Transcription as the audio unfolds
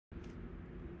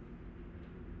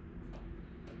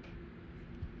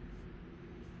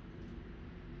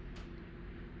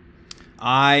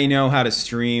I know how to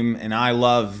stream, and I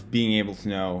love being able to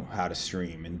know how to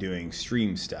stream and doing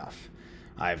stream stuff.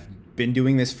 I've been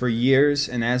doing this for years,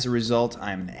 and as a result,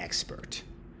 I'm an expert.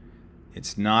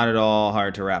 It's not at all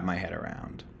hard to wrap my head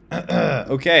around.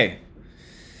 Okay.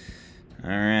 All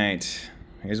right.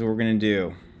 Here's what we're gonna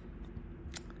do.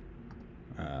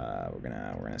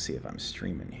 We're gonna see if I'm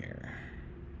streaming here.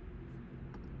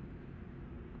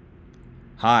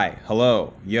 Hi,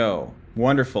 hello, yo,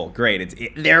 wonderful,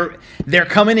 great. They're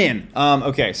coming in.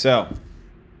 Okay, so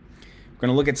we're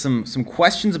gonna look at some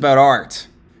questions about art,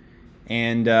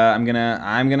 and I'm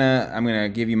gonna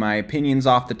give you my opinions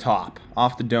off the top,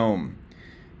 off the dome,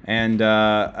 and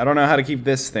I don't know how to keep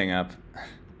this thing up.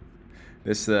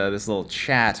 This little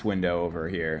chat window over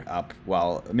here up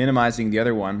while minimizing the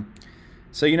other one.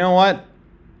 So you know what?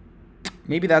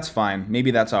 Maybe that's fine.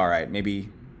 Maybe that's all right. Maybe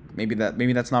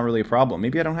that's not really a problem.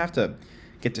 Maybe I don't have to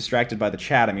get distracted by the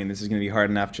chat. I mean, this is going to be hard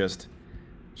enough just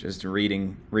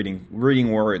reading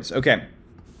words. Okay.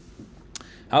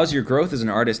 How has your growth as an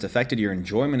artist affected your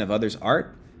enjoyment of others'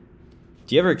 art?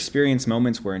 Do you ever experience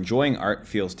moments where enjoying art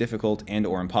feels difficult and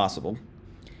or impossible?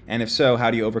 And if so, how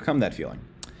do you overcome that feeling?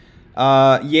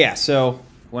 Yeah, so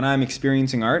when I'm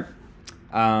experiencing art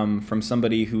from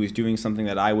somebody who is doing something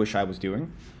that I wish I was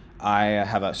doing, I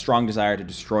have a strong desire to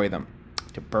destroy them,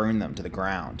 to burn them to the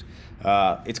ground.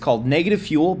 It's called negative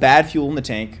fuel, bad fuel in the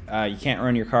tank. You can't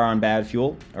run your car on bad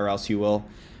fuel, or else you'll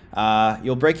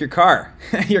break your car.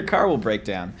 Your car will break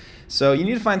down. So you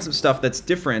need to find some stuff that's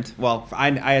different. Well,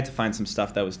 I had to find some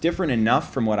stuff that was different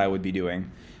enough from what I would be doing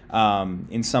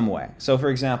in some way. So for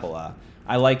example,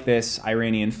 I like this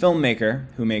Iranian filmmaker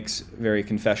who makes very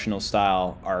confessional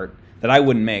style art that I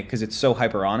wouldn't make because it's so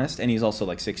hyper honest, and he's also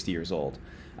like 60 years old.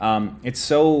 It's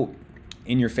so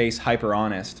in your face, hyper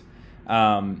honest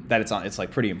that it's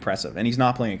like pretty impressive, and he's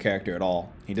not playing a character at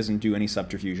all. He doesn't do any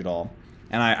subterfuge at all,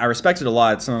 and I respect it a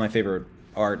lot. It's some of my favorite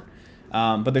art,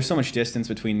 but there's so much distance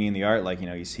between me and the art. Like, you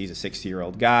know, he's a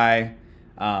 60-year-old guy,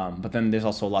 but then there's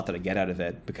also a lot that I get out of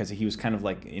it because he was kind of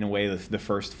like, in a way, the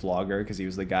first vlogger, because he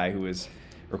was the guy who was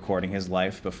recording his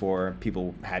life before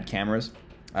people had cameras,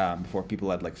 before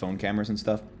people had like phone cameras and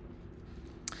stuff.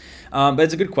 But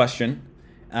it's a good question.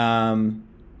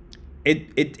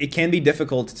 It can be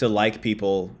difficult to like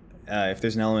people if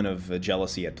there's an element of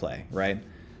jealousy at play, right?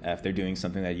 If they're doing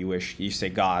something that you say,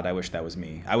 God, I wish that was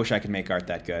me. I wish I could make art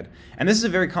that good. And this is a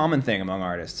very common thing among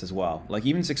artists as well. Like,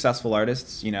 even successful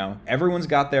artists, you know, everyone's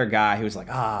got their guy who's like,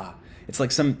 it's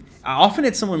like often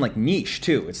it's someone like niche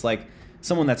too. It's like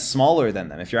someone that's smaller than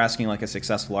them. If you're asking like a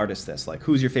successful artist this, like,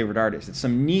 who's your favorite artist? It's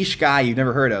some niche guy you've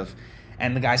never heard of.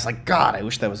 And the guy's like, God, I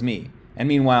wish that was me. And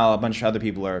meanwhile, a bunch of other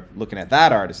people are looking at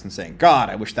that artist and saying,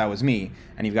 God, I wish that was me.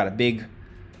 And you've got a big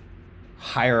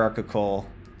hierarchical,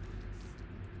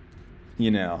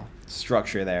 you know,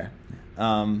 structure there.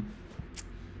 How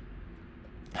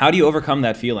do you overcome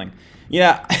that feeling?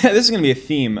 Yeah, this is going to be a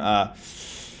theme. I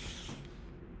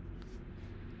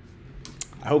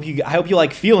hope you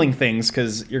like feeling things,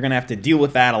 because you're going to have to deal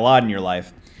with that a lot in your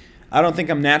life. I don't think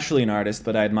I'm naturally an artist,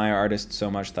 but I admire artists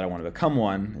so much that I want to become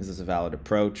one. Is this a valid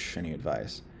approach? Any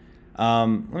advice? Let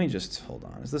me just hold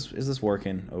on. Is this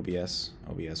working? OBS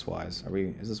wise,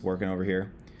 is this working over here?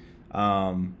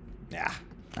 Yeah.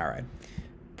 All right.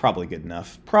 Probably good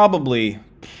enough. Probably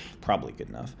good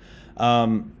enough.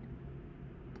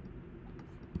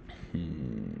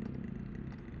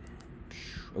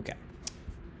 Okay.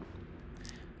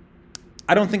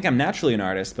 I don't think I'm naturally an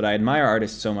artist, but I admire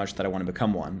artists so much that I want to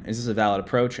become one. Is this a valid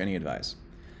approach? Any advice?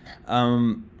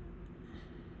 I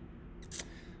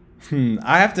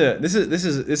have to. This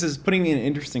is putting me in an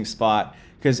interesting spot,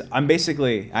 because I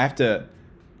have to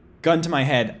gun to my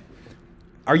head.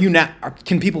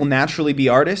 Can people naturally be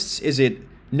artists? Is it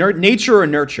nature or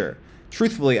nurture?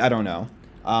 Truthfully, I don't know.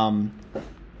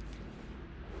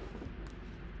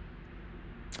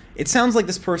 It sounds like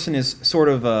this person is sort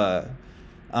of a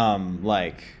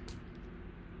like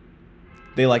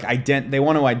they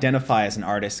want to identify as an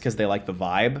artist because they like the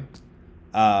vibe.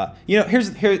 You know,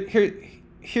 here's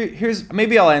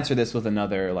maybe I'll answer this with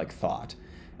another like thought.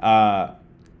 I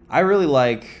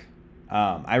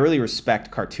really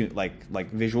respect cartoon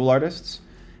like visual artists.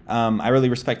 I really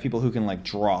respect people who can like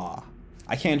draw.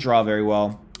 I can't draw very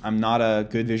well. I'm not a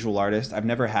good visual artist. I've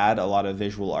never had a lot of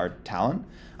visual art talent.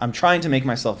 I'm trying to make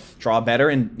myself draw better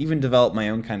and even develop my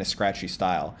own kind of scratchy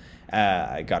style.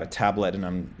 I got a tablet and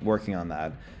I'm working on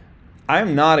that.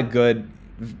 I'm not a good,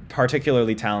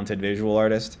 particularly talented visual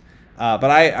artist, but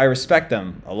I respect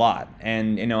them a lot.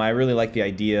 And, you know, I really like the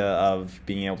idea of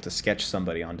being able to sketch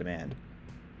somebody on demand.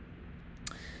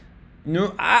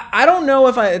 No, I don't know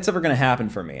if it's ever going to happen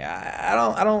for me.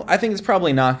 I think it's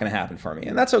probably not going to happen for me.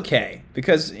 And that's okay,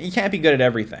 because you can't be good at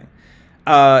everything.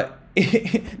 Now,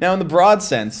 in the broad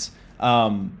sense,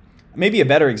 maybe a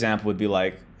better example would be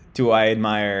like, do I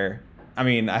admire... I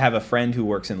mean, I have a friend who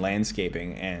works in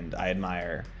landscaping, and I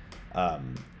admire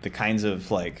the kinds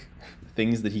of like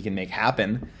things that he can make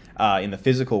happen in the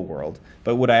physical world.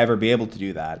 But would I ever be able to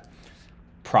do that?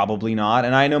 Probably not.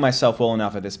 And I know myself well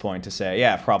enough at this point to say,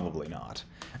 yeah, probably not.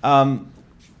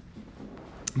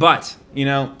 But, you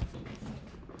know,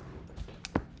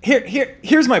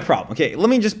 here's my problem. Okay, let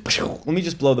me just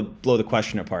blow the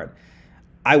question apart.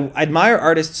 I admire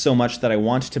artists so much that I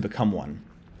want to become one.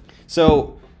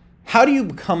 So, how do you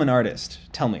become an artist?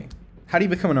 Tell me. How do you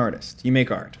become an artist? You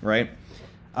make art, right?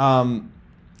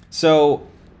 So,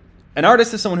 an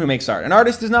artist is someone who makes art. An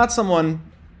artist is not someone,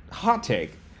 hot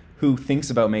take, who thinks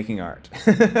about making art.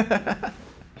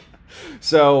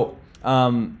 So,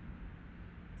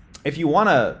 if you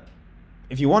wanna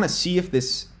see if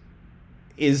this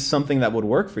is something that would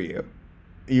work for you,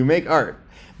 you make art.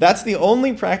 That's the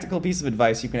only practical piece of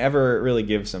advice you can ever really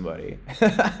give somebody.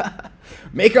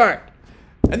 Make art,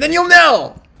 and then you'll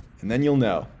know. And then you'll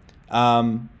know.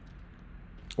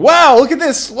 Wow, look at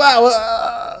this!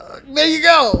 Wow, there you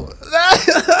go.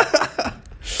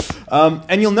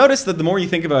 And you'll notice that the more you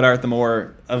think about art, the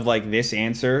more of like this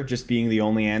answer just being the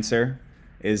only answer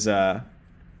is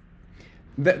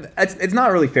it's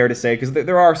not really fair to say, because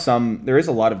there is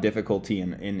a lot of difficulty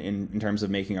in terms of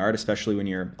making art, especially when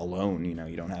you're alone. You know,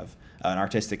 you don't have an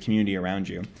artistic community around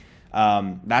you.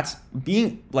 That's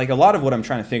being like, a lot of what I'm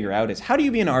trying to figure out is, how do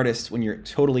you be an artist when you're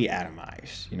totally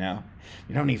atomized? You know,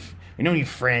 you don't need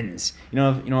friends. You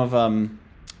don't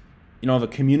have a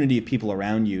community of people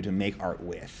around you to make art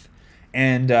with.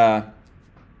 And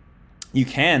you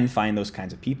can find those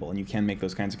kinds of people, and you can make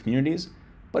those kinds of communities,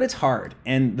 but it's hard.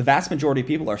 And the vast majority of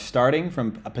people are starting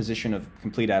from a position of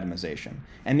complete atomization,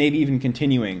 and maybe even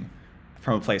continuing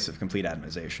from a place of complete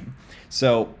atomization.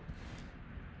 So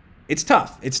it's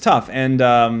tough. It's tough, and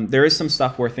there is some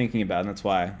stuff worth thinking about, and that's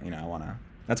why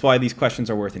that's why these questions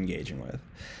are worth engaging with.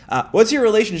 What's your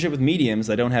relationship with mediums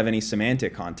that don't have any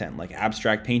semantic content, like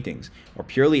abstract paintings or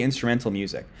purely instrumental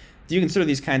music? Do you consider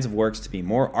these kinds of works to be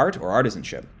more art or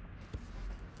artisanship?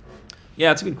 Yeah,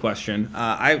 that's a good question.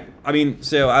 I mean,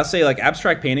 so I'll say like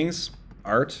abstract paintings,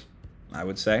 art, I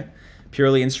would say.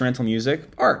 Purely instrumental music,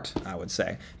 art, I would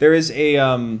say. There is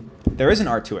an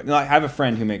art to it. I have a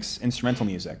friend who makes instrumental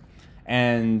music,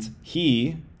 and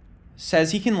he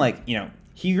says he can, like, you know,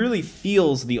 he really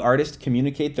feels the artist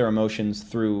communicate their emotions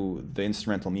through the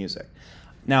instrumental music.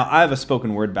 Now, I have a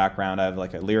spoken word background. I have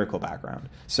like a lyrical background.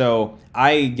 So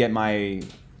I get my,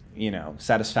 you know,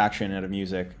 satisfaction out of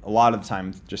music a lot of the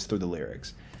time just through the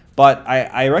lyrics. But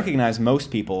I recognize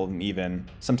most people even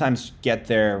sometimes get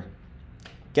their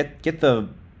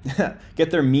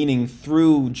meaning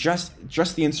through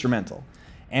just the instrumental.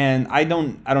 And I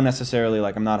don't necessarily,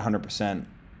 like, I'm not 100%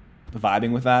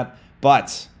 vibing with that,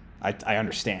 but I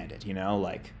understand it, you know,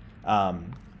 like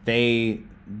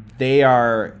they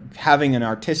are having an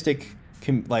artistic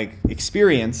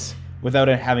experience without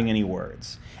it having any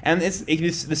words. And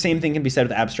it's the same thing can be said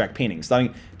with abstract paintings.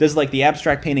 Like, does like the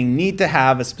abstract painting need to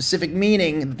have a specific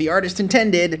meaning that the artist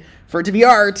intended for it to be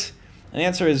art? And the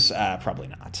answer is probably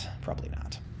not. Probably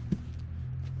not.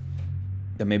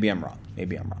 But maybe I'm wrong.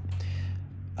 Maybe I'm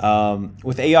wrong.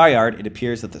 With AI art, it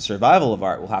appears that the survival of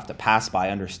art will have to pass by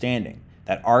understanding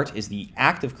that art is the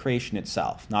act of creation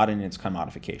itself, not in its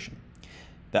commodification.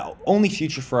 The only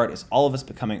future for art is all of us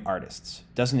becoming artists.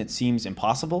 Doesn't it seem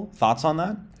impossible? Thoughts on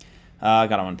that? I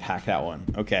gotta unpack that one.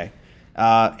 Okay.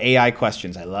 AI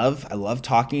questions. I love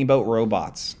talking about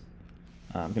robots.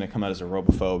 I'm gonna come out as a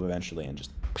robophobe eventually and just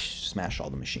smash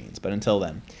all the machines. But until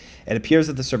then, it appears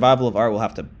that the survival of art will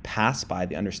have to pass by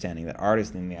the understanding that art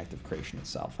is in the act of creation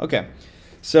itself. Okay.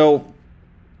 So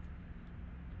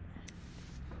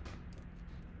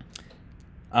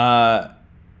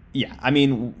yeah, I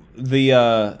mean,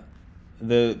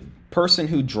 the person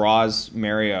who draws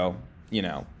Mario, you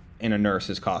know, in a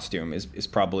nurse's costume is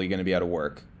probably going to be out of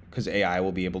work, because AI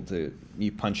will be able to,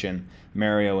 you punch in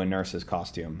Mario in nurse's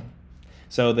costume.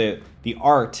 So the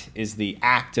art is the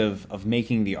act of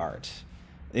making the art,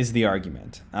 is the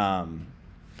argument.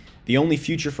 The only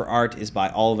future for art is by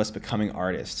all of us becoming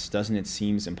artists. Doesn't it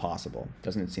seem impossible?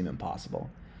 Doesn't it seem impossible?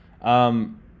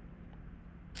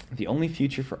 The only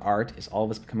future for art is all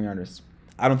of us becoming artists.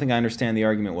 I don't think I understand the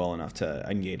argument well enough to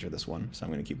engage with this one, so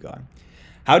I'm going to keep going.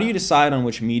 How do you decide on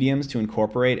which mediums to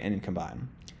incorporate and combine?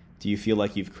 Do you feel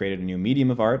like you've created a new medium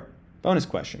of art? Bonus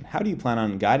question. How do you plan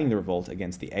on guiding the revolt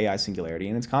against the AI singularity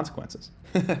and its consequences?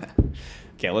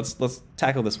 Okay, let's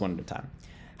tackle this one at a time.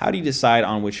 How do you decide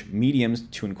on which mediums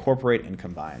to incorporate and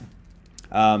combine?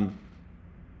 I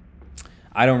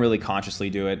don't really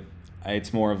consciously do it.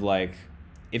 It's more of like,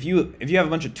 if you have a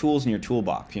bunch of tools in your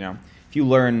toolbox, you know, if you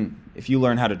learn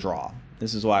how to draw,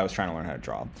 this is why I was trying to learn how to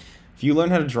draw. If you learn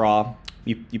how to draw,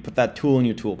 you put that tool in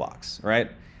your toolbox,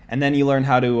 right? And then you learn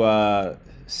how to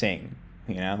sing,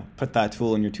 you know, put that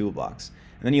tool in your toolbox.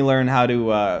 And then you learn how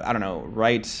to, I don't know,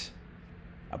 write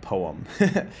a poem,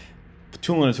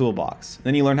 tool in a toolbox.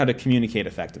 Then you learn how to communicate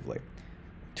effectively,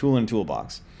 tool in a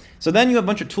toolbox. So then you have a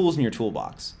bunch of tools in your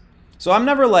toolbox. So I'm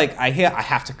never like, I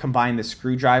have to combine this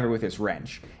screwdriver with this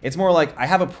wrench. It's more like, I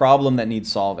have a problem that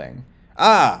needs solving.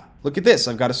 Ah, look at this,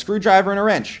 I've got a screwdriver and a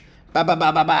wrench. Ba ba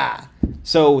ba ba ba.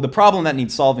 So the problem that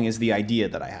needs solving is the idea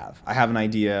that I have. I have an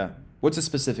idea. What's a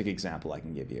specific example I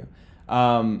can give you?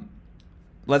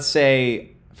 Let's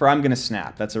say for I'm Gonna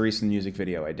Snap, that's a recent music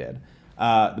video I did.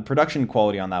 The production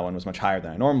quality on that one was much higher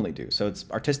than I normally do. So it's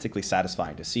artistically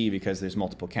satisfying to see because there's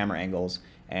multiple camera angles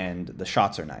and the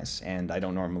shots are nice. And I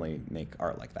don't normally make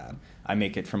art like that. I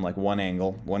make it from like one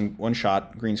angle, one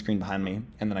shot, green screen behind me,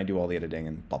 and then I do all the editing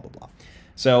and blah, blah, blah.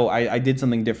 So I did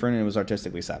something different and it was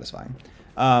artistically satisfying.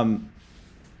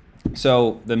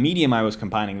 So the medium I was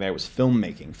combining there was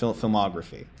filmmaking,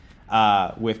 filmography,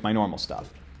 with my normal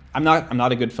stuff. I'm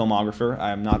not a good filmographer.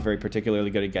 I'm not very particularly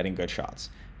good at getting good shots.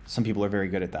 Some people are very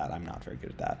good at that. I'm not very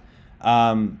good at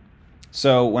that.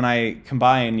 So when I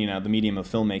combine, you know, the medium of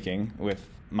filmmaking with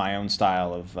my own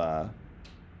style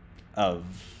of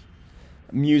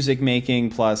music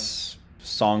making plus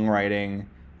songwriting,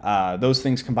 those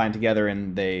things combine together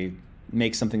and they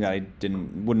make something that I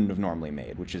wouldn't have normally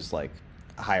made, which is like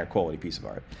a higher quality piece of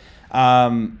art. I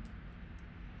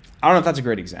don't know if that's a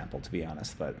great example, to be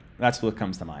honest, but that's what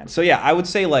comes to mind. So yeah, I would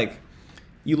say like,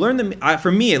 you learn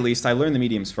for me at least, I learn the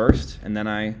mediums first, and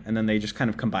then they just kind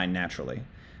of combine naturally.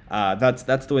 That's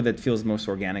the way that feels most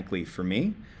organically for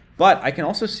me. But I can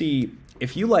also see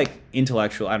if you like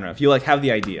intellectual, I don't know, if you like have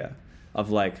the idea of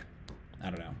like,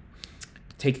 I don't know,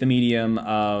 take the medium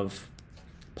of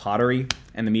pottery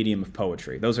and the medium of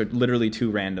poetry. Those are literally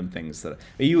two random things that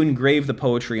you engrave the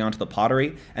poetry onto the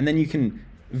pottery, and then you can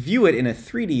view it in a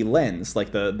 3D lens,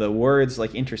 like the words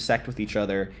like intersect with each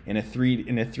other in a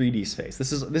 3D space.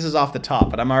 This is off the top,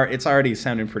 but it's already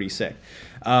sounding pretty sick.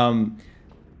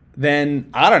 Then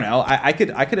I don't know. I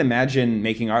could imagine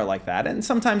making art like that, and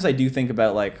sometimes I do think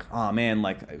about like, oh man,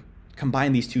 like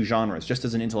combine these two genres just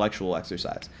as an intellectual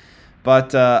exercise.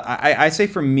 But I say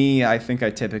for me, I think I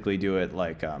typically do it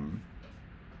like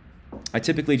I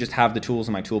typically just have the tools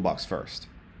in my toolbox first,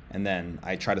 and then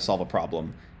I try to solve a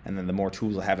problem. And then the more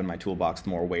tools I have in my toolbox, the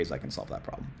more ways I can solve that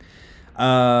problem.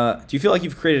 Do you feel like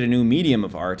you've created a new medium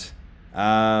of art?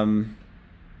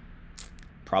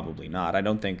 Probably not. I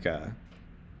don't think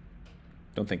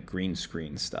green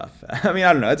screen stuff. I mean,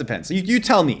 I don't know. It depends. You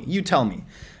tell me. You tell me.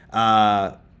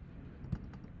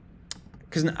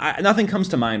 Because nothing comes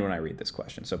to mind when I read this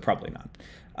question, so probably not.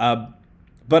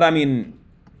 But I mean,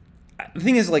 the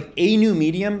thing is, like, a new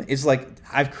medium is like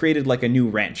I've created like a new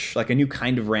wrench, like a new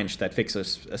kind of wrench that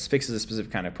fixes a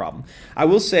specific kind of problem. I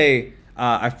will say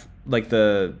I've like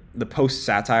the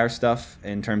post-satire stuff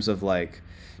in terms of like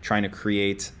trying to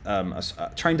create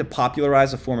trying to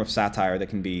popularize a form of satire that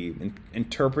can be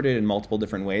interpreted in multiple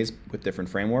different ways with different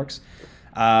frameworks.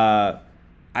 I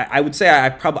would say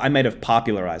I might have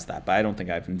popularized that, but I don't think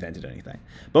I've invented anything.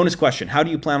 Bonus question: how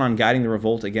do you plan on guiding the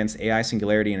revolt against AI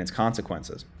singularity and its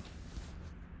consequences?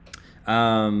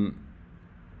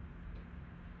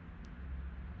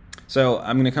 So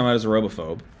I'm going to come out as a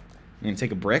robophobe. I'm going to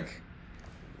take a brick,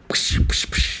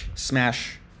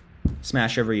 smash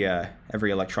every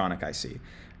electronic I see.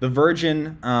 The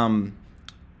Virgin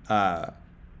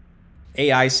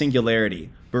AI singularity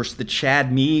versus the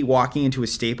Chad me walking into a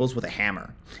Staples with a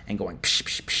hammer and going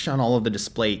on all of the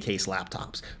display case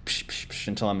laptops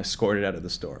until I'm escorted out of the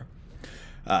store.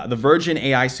 The Virgin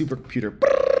AI supercomputer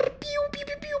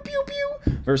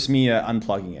versus me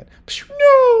unplugging it.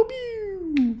 No,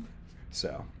 pew.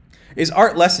 So, is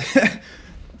art less?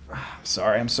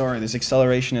 I'm sorry. There's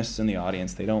accelerationists in the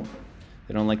audience. They don't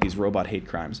like these robot hate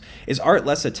crimes. Is art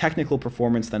less a technical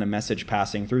performance than a message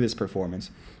passing through this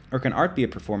performance, or can art be a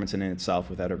performance in itself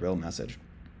without a real message?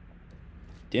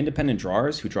 Do independent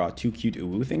drawers who draw too cute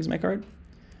ooh things make art?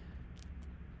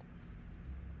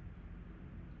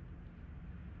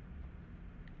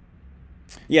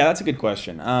 Yeah, that's a good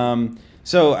question.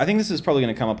 So I think this is probably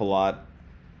going to come up a lot.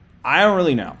 I don't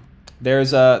really know.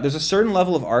 There's a certain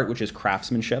level of art which is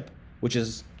craftsmanship, which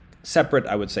is separate,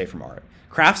 I would say, from art.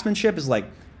 Craftsmanship is like,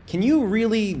 can you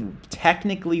really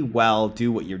technically well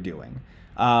do what you're doing?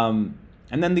 And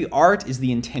then the art is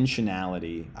the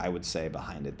intentionality, I would say,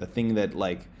 behind it. The thing that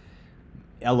like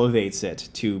elevates it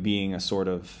to being a sort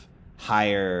of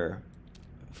higher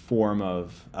form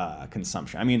of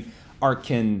consumption. I mean, art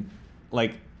can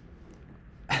like,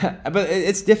 but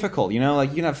it's difficult, you know, like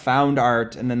you can have found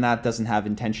art and then that doesn't have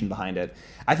intention behind it.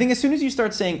 I think as soon as you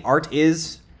start saying art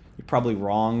is, you're probably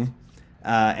wrong.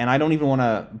 And I don't even want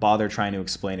to bother trying to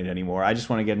explain it anymore. I just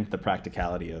want to get into the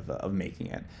practicality of making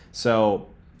it. So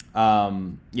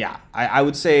yeah, I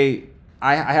would say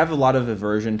I have a lot of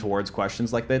aversion towards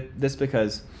questions like this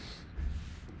because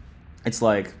it's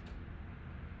like,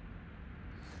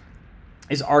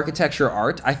 is architecture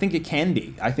art? I think it can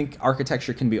be. I think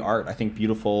architecture can be art. I think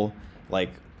beautiful,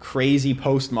 like crazy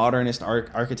postmodernist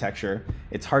architecture,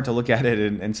 it's hard to look at it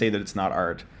and say that it's not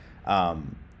art.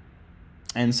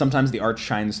 And sometimes the art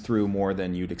shines through more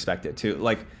than you'd expect it to.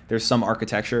 Like there's some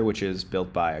architecture which is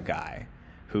built by a guy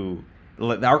who,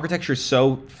 the architecture is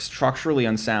so structurally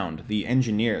unsound. The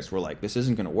engineers were like, this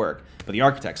isn't going to work. But the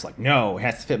architect's like, no, it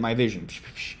has to fit my vision.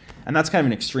 And that's kind of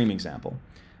an extreme example.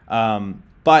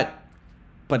 But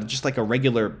just like a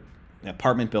regular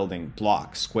apartment building,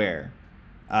 block, square,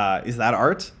 is that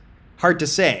art? Hard to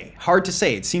say. Hard to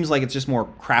say. It seems like it's just more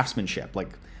craftsmanship, like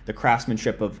the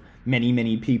craftsmanship of many,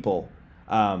 many people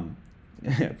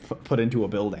put into a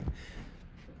building.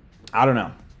 I don't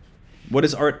know. What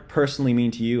does art personally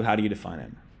mean to you? How do you define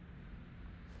it?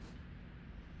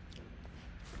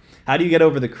 How do you get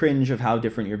over the cringe of how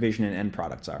different your vision and end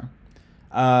products are?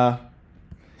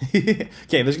 Okay,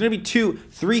 there's going to be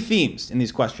three themes in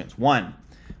these questions. One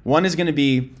is going to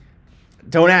be,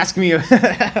 don't ask me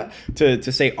to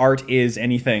say art is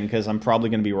anything because I'm probably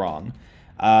going to be wrong.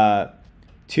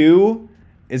 Two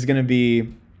is going to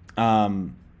be,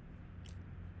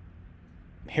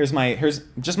 here's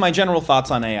just my general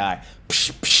thoughts on AI.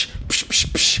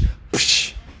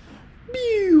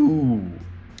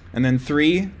 And then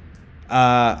three,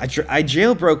 I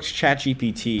jailbroke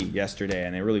ChatGPT yesterday,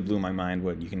 and it really blew my mind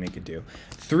what you can make it do.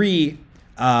 Three,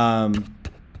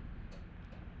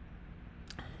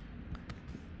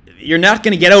 you're not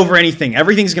going to get over anything.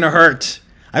 Everything's going to hurt.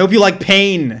 I hope you like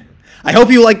pain. I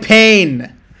hope you like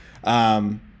pain.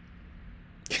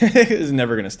 It's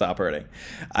never going to stop hurting.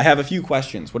 I have a few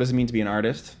questions. What does it mean to be an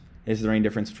artist? Is there any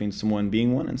difference between someone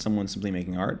being one and someone simply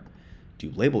making art? Do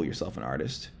you label yourself an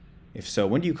artist? If so,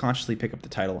 when do you consciously pick up the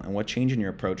title, and what changed in your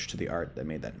approach to the art that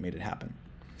made it happen?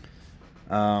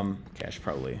 Okay, I should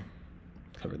probably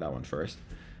cover that one first.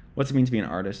 What's it mean to be an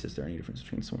artist? Is there any difference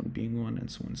between someone being one and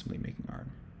someone simply making art?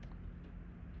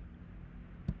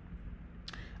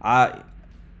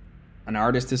 An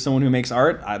artist is someone who makes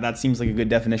art. That seems like a good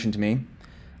definition to me.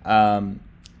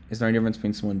 Is there any difference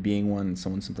between someone being one and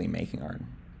someone simply making art?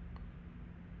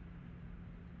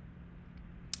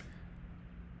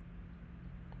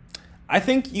 I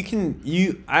think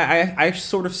I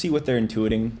sort of see what they're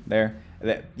intuiting there.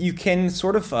 That you can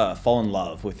sort of fall in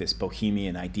love with this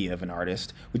bohemian idea of an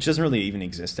artist, which doesn't really even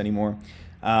exist anymore.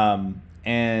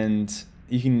 And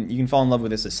you can fall in love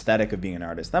with this aesthetic of being an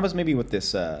artist. That was maybe what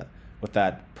this what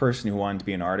that person who wanted to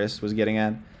be an artist was getting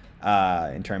at,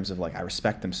 in terms of like, I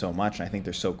respect them so much and I think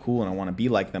they're so cool and I want to be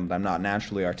like them, but I'm not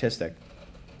naturally artistic.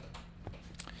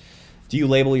 Do you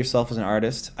label yourself as an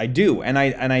artist? I do, and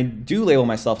I do label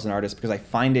myself as an artist because I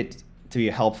find it to be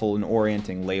a helpful and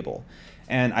orienting label.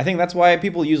 And I think that's why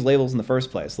people use labels in the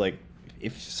first place. Like,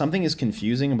 if something is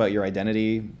confusing about your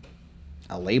identity,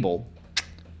 a label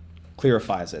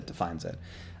clarifies it, defines it.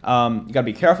 You gotta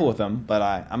be careful with them, but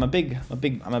I'm a big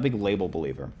label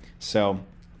believer. So,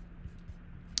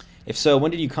 if so,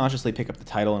 when did you consciously pick up the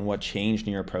title, and what changed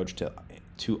in your approach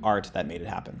to art that made it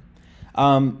happen?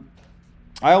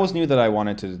 I always knew that I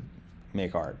wanted to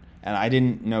make art, and I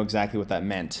didn't know exactly what that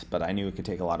meant, but I knew it could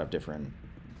take a lot of different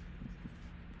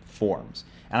forms.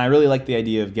 And I really liked the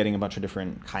idea of getting a bunch of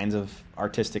different kinds of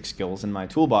artistic skills in my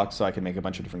toolbox so I could make a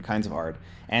bunch of different kinds of art.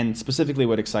 And specifically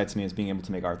what excites me is being able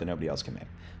to make art that nobody else can make.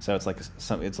 So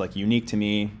it's like unique to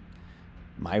me,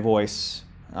 my voice,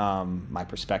 my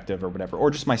perspective or whatever, or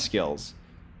just my skills,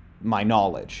 my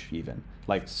knowledge even.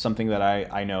 Like something that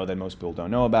I know that most people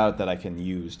don't know about that I can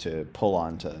use to pull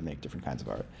on to make different kinds of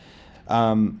art.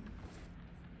 I'm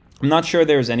not sure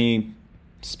there's any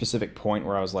specific point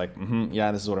where I was like,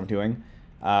 yeah, this is what I'm doing.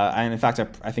 And in fact,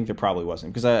 I think there probably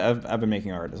wasn't, because I've been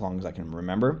making art as long as I can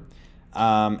remember.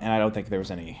 And I don't think there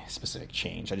was any specific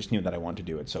change. I just knew that I wanted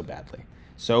to do it so badly.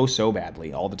 So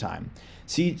badly, all the time.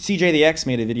 CJ the X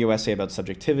made a video essay about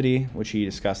subjectivity, which he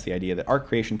discussed the idea that art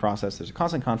creation process, there's a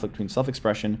constant conflict between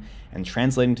self-expression and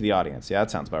translating to the audience. Yeah,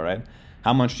 that sounds about right.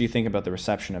 How much do you think about the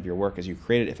reception of your work as you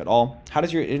create it, if at all? How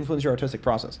does it influence your artistic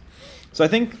process? So I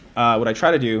think what I try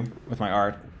to do with my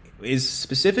art is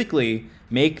specifically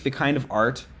make the kind of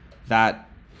art that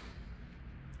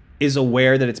is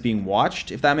aware that it's being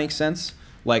watched, if that makes sense.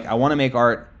 Like, I want to make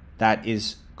art that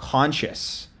is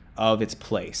conscious of its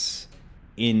place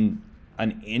in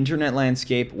an internet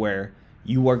landscape where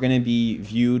you are going to be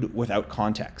viewed without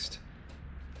context.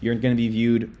 You're going to be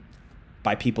viewed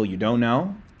by people you don't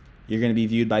know. You're going to be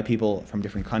viewed by people from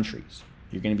different countries.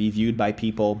 You're going to be viewed by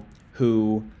people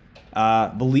who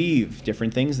believe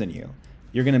different things than you.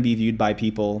 You're going to be viewed by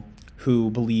people who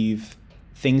believe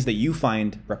things that you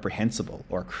find reprehensible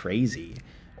or crazy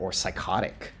or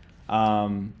psychotic.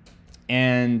 And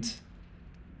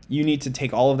you need to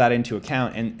take all of that into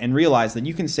account and realize that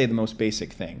you can say the most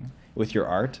basic thing with your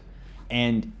art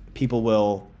and people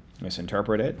will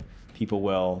misinterpret it. People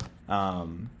will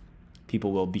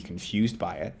be confused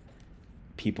by it.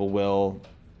 People will,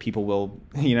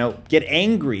 get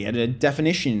angry at a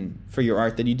definition for your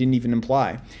art that you didn't even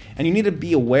imply. And you need to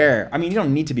be aware. I mean, you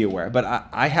don't need to be aware, but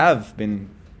I have been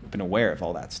aware of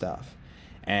all that stuff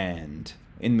and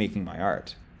in making my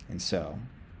art. And so,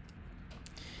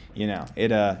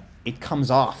 it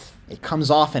comes off. It comes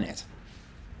off in it.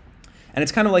 And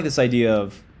it's kind of like this idea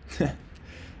of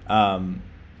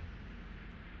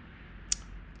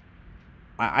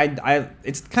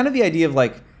it's kind of the idea of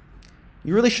like,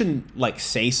 you really shouldn't like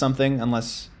say something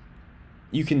unless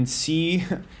you can see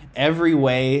every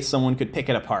way someone could pick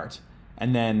it apart.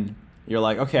 And then you're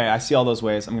like, okay, I see all those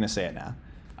ways. I'm going to say it now.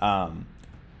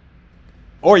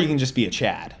 Or you can just be a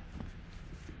Chad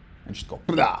and just go,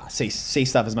 blah, say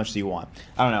stuff as much as you want.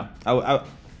 I don't know.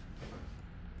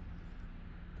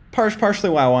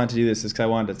 Partially why I wanted to do this is because I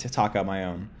wanted to talk out my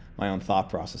own thought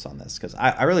process on this, because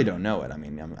I really don't know it. I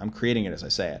mean, I'm creating it as I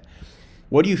say it.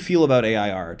 What do you feel about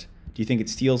AI art? Do you think it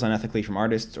steals unethically from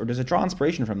artists, or does it draw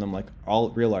inspiration from them like all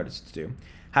real artists do?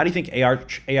 How do you think AI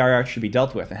art should be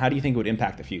dealt with, and how do you think it would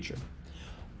impact the future?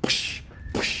 This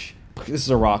is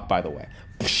a rock, by the way.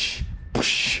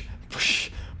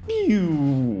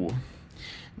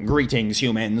 Greetings,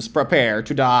 humans. Prepare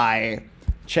to die.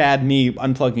 Chad, me,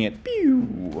 unplugging it.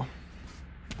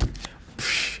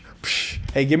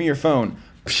 Hey, give me your phone.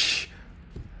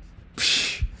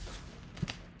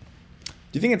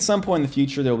 Do you think at some point in the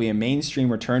future there will be a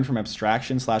mainstream return from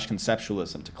abstraction /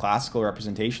 conceptualism to classical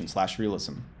representation /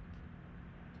 realism?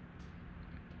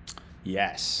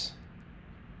 Yes.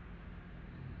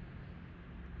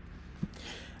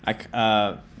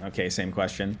 Okay, same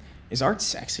question. Is art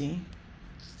sexy?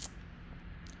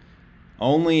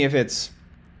 Only if it's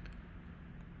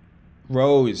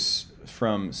Rose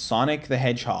from Sonic the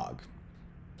Hedgehog.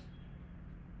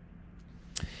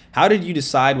 How did you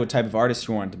decide what type of artist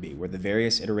you wanted to be? Were the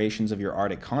various iterations of your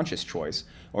art a conscious choice,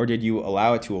 or did you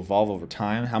allow it to evolve over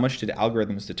time? How much did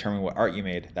algorithms determine what art you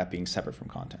made, that being separate from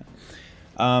content?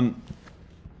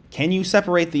 Can you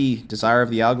separate the desire of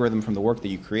the algorithm from the work that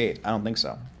you create? I don't think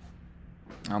so.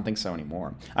 I don't think so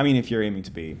anymore. I mean, if you're aiming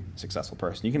to be a successful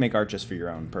person, you can make art just for your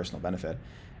own personal benefit.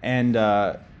 And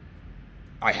I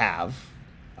have,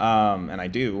 and I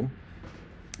do.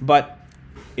 But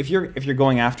if you're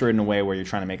going after it in a way where you're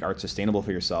trying to make art sustainable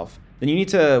for yourself, then you need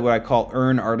to, what I call,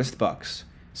 earn artist bucks.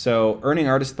 So earning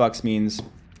artist bucks means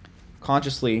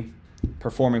consciously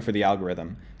performing for the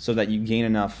algorithm so that you gain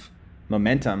enough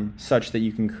momentum such that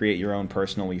you can create your own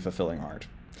personally fulfilling art.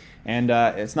 And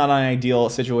it's not an ideal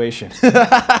situation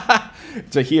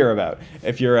to hear about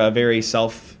if you're a very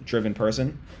self-driven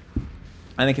person.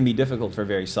 And it can be difficult for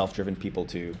very self-driven people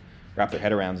to wrap their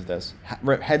heads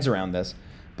around this.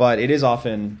 But it is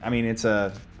often, I mean, it's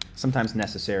a sometimes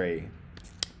necessary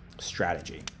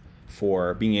strategy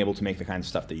for being able to make the kind of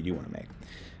stuff that you do want to make.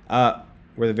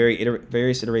 Were the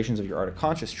various iterations of your art a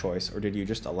conscious choice, or did you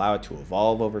just allow it to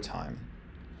evolve over time?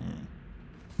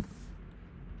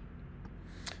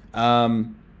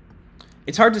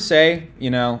 It's hard to say,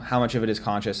 how much of it is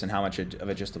conscious and how much of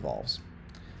it just evolves.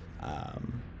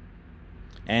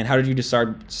 And how did you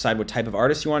decide what type of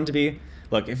artist you wanted to be?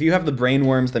 Look, if you have the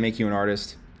brainworms that make you an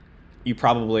artist, you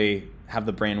probably have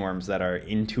the brainworms that are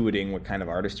intuiting what kind of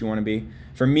artist you want to be.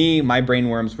 For me, my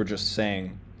brainworms were just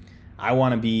saying, I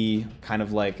want to be kind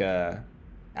of like a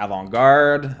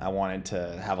avant-garde. I wanted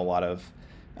to have a lot of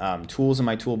tools in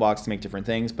my toolbox to make different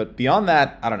things. But beyond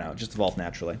that, I don't know, it just evolved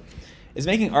naturally. Is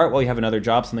making art while you have another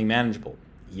job something manageable?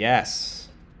 Yes.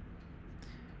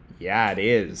 Yeah, it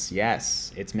is.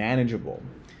 Yes, it's manageable.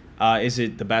 Is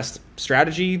it the best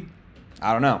strategy?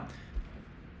 I don't know.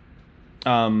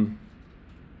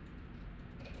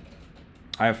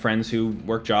 I have friends who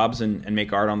work jobs and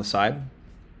make art on the side.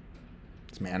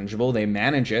 It's manageable. They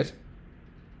manage it.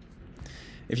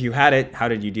 If you had it, how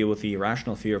did you deal with the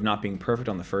irrational fear of not being perfect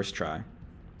on the first try?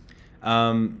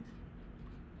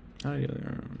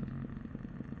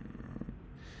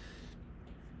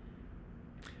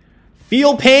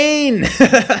 Feel pain!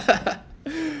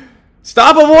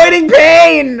 Stop avoiding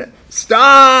pain!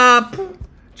 Stop!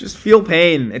 Just feel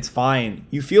pain. It's fine.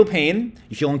 You feel pain.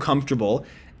 You feel uncomfortable.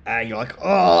 You're like,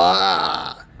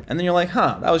 oh, and then you're like,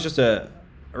 huh, that was just a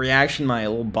reaction my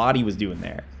little body was doing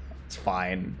there. It's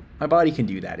fine. My body can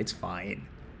do that. It's fine.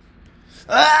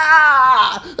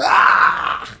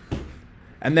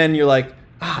 And then you're like,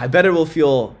 I bet it will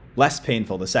feel less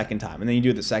painful the second time. And then you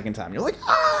do it the second time. And you're like,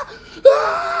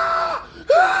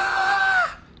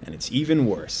 and it's even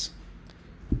worse.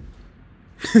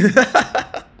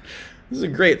 This is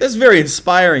great. This is very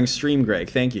inspiring stream, Greg.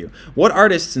 Thank you. What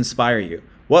artists inspire you?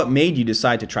 What made you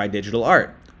decide to try digital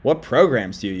art? What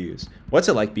programs do you use? What's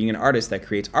it like being an artist that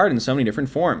creates art in so many different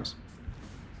forms?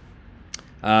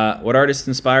 What artists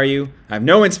inspire you? I have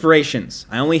no inspirations.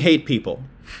 I only hate people.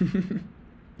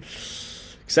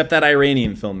 Except that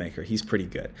Iranian filmmaker. He's pretty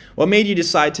good. What made you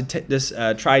decide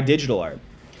to try digital art?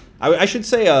 I should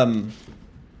say,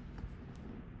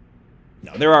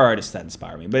 no, there are artists that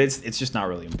inspire me, but it's just not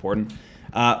really important.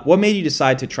 What made you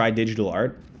decide to try digital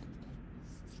art?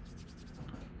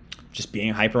 Just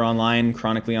being hyper online,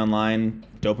 chronically online,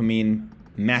 dopamine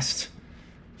messed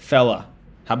fella.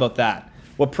 How about that?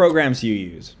 What programs do you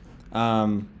use?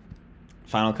 Final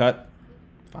Cut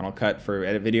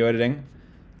for video editing,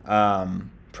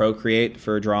 Procreate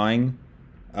for drawing,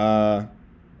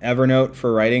 Evernote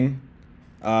for writing.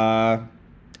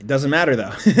 It doesn't matter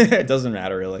though. It doesn't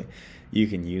matter really. You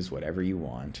can use whatever you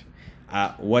want.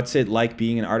 What's it like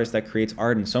being an artist that creates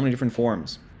art in so many different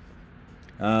forms?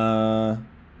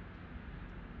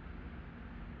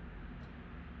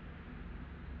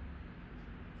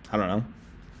 I don't know.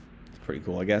 It's pretty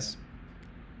cool, I guess.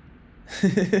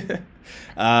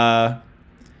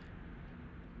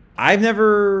 I've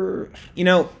never,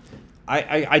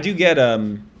 I do get,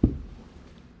 I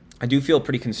do feel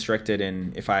pretty constricted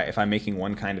in if I'm making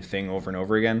one kind of thing over and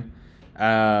over again.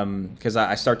 Because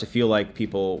I start to feel like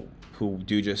people who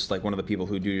do just, like one of the people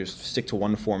who do just stick to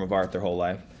one form of art their whole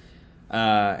life.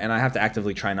 And I have to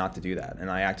actively try not to do that. And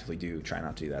I actively do try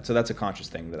not to do that. So that's a conscious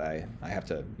thing that I have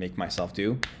to make myself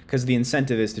do. Because the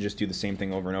incentive is to just do the same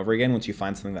thing over and over again once you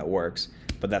find something that works.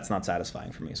 But that's not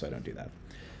satisfying for me, so I don't do that.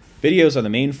 Videos are the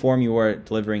main form you are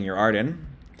delivering your art in.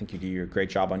 I think you do a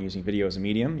great job on using video as a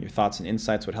medium. Your thoughts and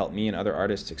insights would help me and other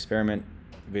artists experiment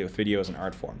with video as an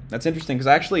art form. That's interesting because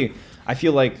actually I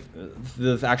feel like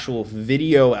the actual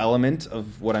video element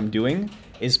of what I'm doing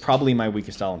is probably my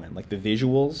weakest element. Like the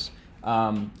visuals.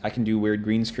 I can do weird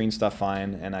green screen stuff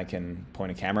fine, and I can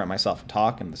point a camera at myself and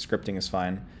talk, and the scripting is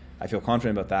fine. I feel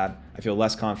confident about that. I feel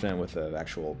less confident with the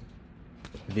actual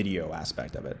video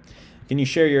aspect of it. Can you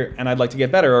share your, and I'd like to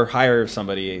get better or hire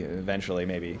somebody eventually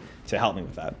maybe to help me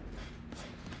with that.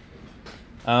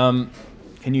 Can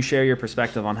you share your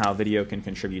perspective on how video can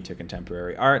contribute to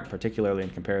contemporary art, particularly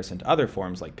in comparison to other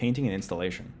forms like painting and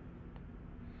installation?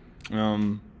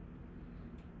 Now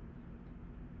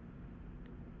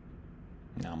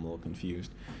I'm a little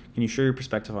confused. Can you share your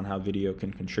perspective on how video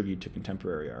can contribute to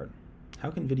contemporary art? How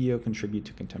can video contribute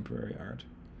to contemporary art?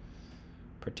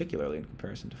 Particularly in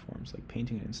comparison to forms like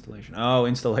painting and installation. Oh,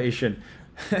 installation.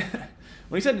 When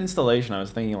you said installation, I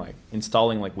was thinking like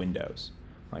installing like Windows.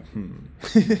 Like,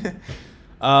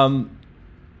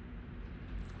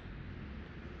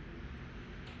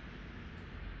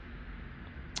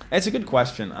 It's a good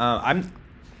question. I'm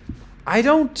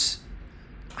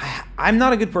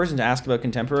not a good person to ask about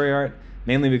contemporary art,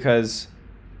 mainly because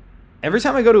every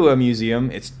time I go to a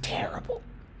museum, it's terrible.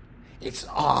 It's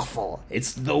awful.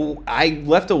 I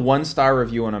left a 1-star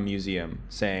review on a museum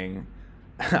saying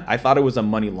I thought it was a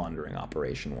money laundering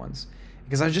operation once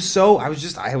because I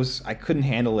couldn't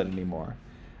handle it anymore.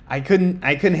 I couldn't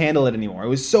handle it anymore. It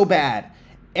was so bad.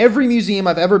 Every museum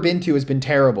I've ever been to has been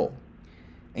terrible,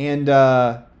 and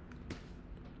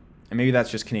maybe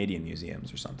that's just Canadian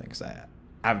museums or something because I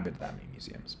haven't been to that many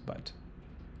museums, but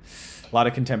a lot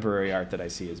of contemporary art that I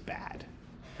see is bad,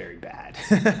 very bad.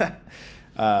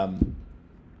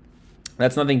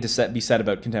 That's nothing to be said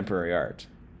about contemporary art,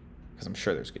 because I'm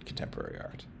sure there's good contemporary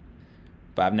art,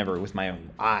 but I've never, with my own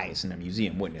eyes in a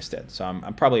museum, witnessed it. So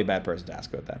I'm probably a bad person to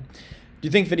ask about that. Do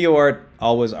you think video art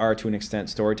always are to an extent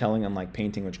storytelling, unlike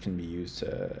painting, which can be used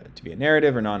to be a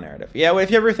narrative or non-narrative? Yeah, well, if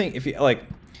you ever think, if you like,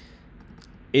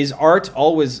 is art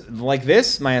always like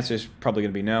this? My answer is probably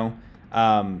going to be no.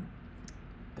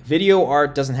 Video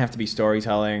art doesn't have to be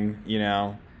storytelling, you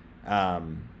know. I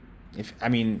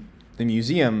mean, the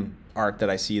museum art that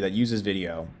I see that uses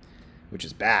video, which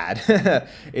is bad,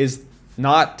 is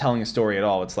not telling a story at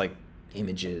all. It's like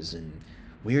images and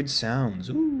weird sounds.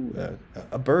 Ooh,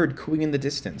 a bird cooing in the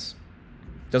distance.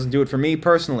 Doesn't do it for me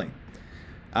personally.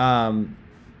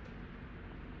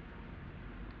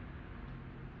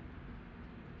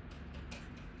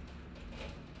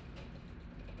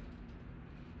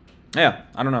 Yeah,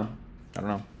 I don't know.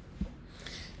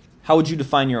 How would you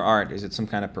define your art? Is it some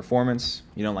kind of performance?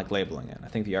 You don't like labeling it. I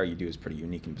think the art you do is pretty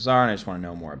unique and bizarre, and I just want to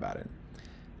know more about it.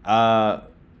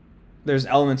 There's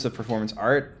elements of performance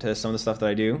art to some of the stuff that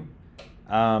I do.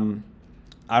 I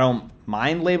don't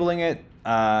mind labeling it.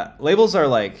 Labels are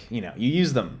like, you know, you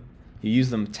use them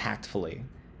tactfully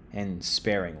and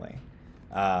sparingly.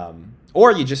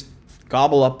 Or you just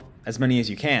gobble up as many as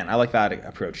you can. I like that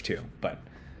approach too, but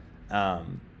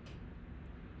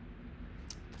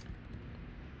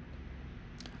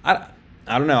I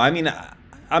don't know. I mean,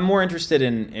 I'm more interested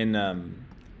in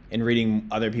reading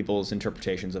other people's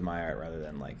interpretations of my art rather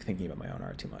than like thinking about my own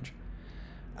art too much.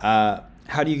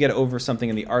 How do you get over something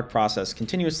in the art process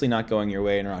continuously not going your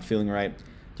way and not feeling right? Do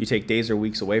you take days or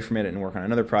weeks away from it and work on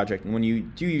another project? And when you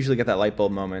do usually get that light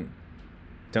bulb moment,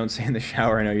 don't say in the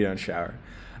shower. I know you don't shower.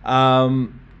 How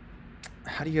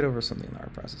do you get over something in the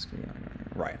art process?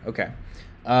 Right. Okay.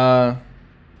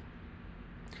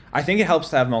 I think it helps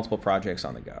to have multiple projects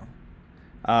on the go.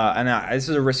 And this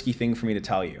is a risky thing for me to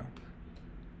tell you.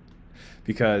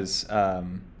 Because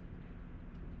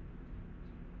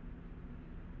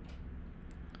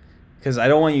I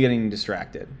don't want you getting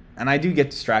distracted. And I do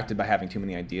get distracted by having too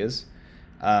many ideas.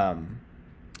 But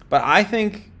I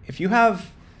think if you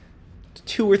have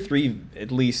 2 or 3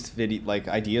 at least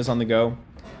ideas on the go,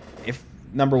 if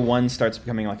number 1 starts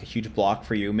becoming like a huge block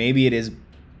for you, maybe it is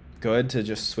good to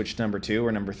just switch to number 2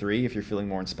 or number 3 if you're feeling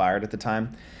more inspired at the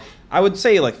time. I would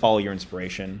say like follow your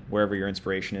inspiration wherever your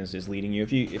inspiration is leading you.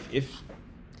 If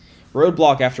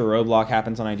roadblock after roadblock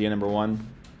happens on idea number 1,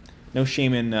 no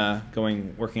shame in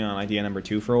working on idea number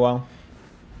 2 for a while.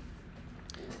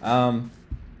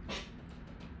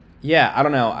 Yeah, I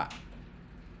don't know.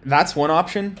 That's one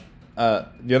option.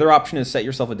 The other option is set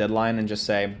yourself a deadline and just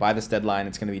say, by this deadline,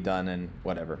 it's going to be done, and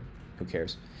whatever. Who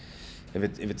cares?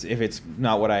 If it's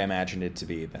not what I imagined it to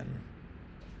be, then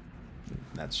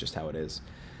that's just how it is.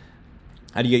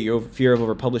 How do you get your fear of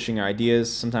over-publishing your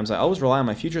ideas? Sometimes I always rely on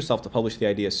my future self to publish the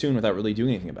idea soon without really doing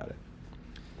anything about it.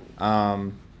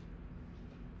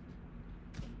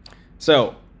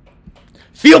 So,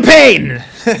 feel pain!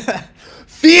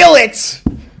 Feel it!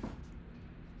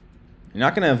 You're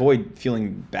not going to avoid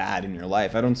feeling bad in your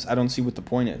life. I don't see what the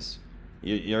point is.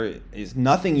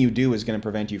 Nothing you do is going to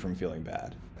prevent you from feeling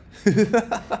bad.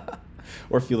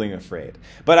 Or feeling afraid.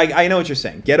 But I know what you're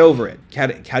saying. Get over it.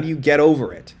 How do you get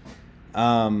over it?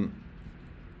 I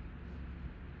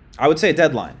would say a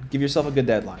deadline. Give yourself a good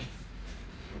deadline.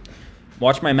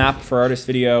 Watch my Map for Artists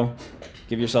video.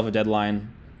 Give yourself a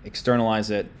deadline.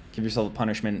 Externalize it. Give yourself a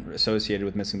punishment associated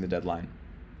with missing the deadline.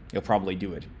 You'll probably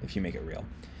do it if you make it real.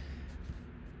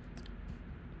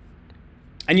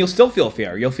 And you'll still feel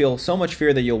fear. You'll feel so much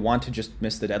fear that you'll want to just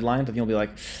miss the deadline, but you'll be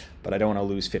like, but I don't want to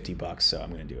lose $50, so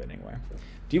I'm going to do it anyway.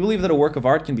 Do you believe that a work of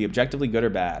art can be objectively good or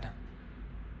bad?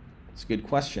 It's a good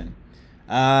question.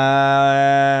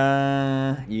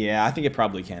 Yeah, I think it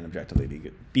probably can objectively be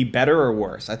good. Be better or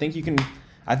worse? I think you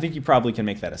probably can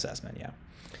make that assessment, yeah.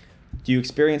 Do you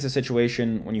experience a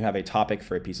situation when you have a topic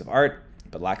for a piece of art,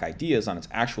 but lack ideas on its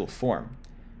actual form?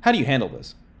 How do you handle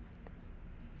this?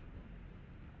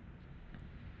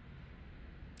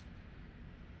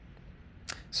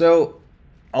 So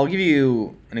I'll give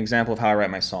you an example of how I write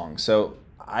my songs. So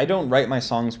I don't write my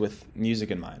songs with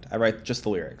music in mind. I write just the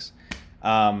lyrics.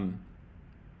 And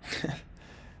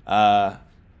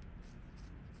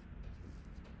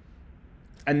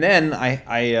then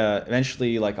I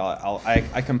eventually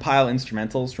I compile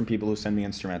instrumentals from people who send me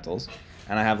instrumentals,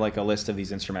 and I have like a list of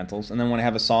these instrumentals. And then when I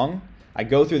have a song, I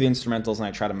go through the instrumentals and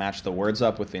I try to match the words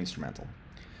up with the instrumental.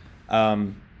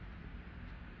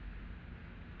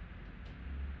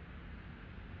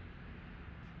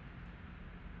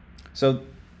 So,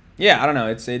 yeah, I don't know.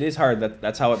 It is hard.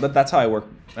 That's how I work.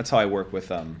 That's how I work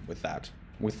with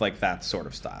like that sort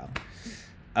of style.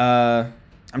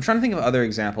 I'm trying to think of other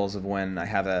examples of when I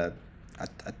have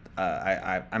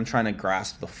I'm trying to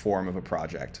grasp the form of a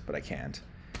project, but I can't.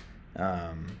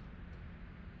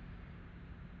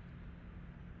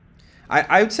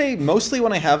 I would say mostly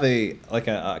when I have a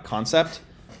concept,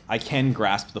 I can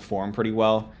grasp the form pretty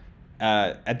well.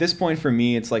 At this point for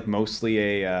me, it's like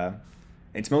mostly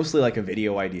like a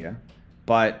video idea.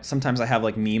 But sometimes I have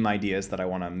like meme ideas that I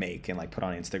want to make and like put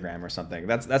on Instagram or something.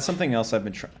 That's something else I've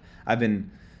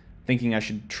been thinking I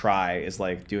should try, is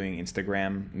like doing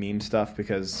Instagram meme stuff,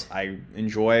 because I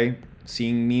enjoy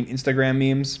seeing Instagram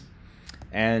memes.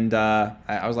 And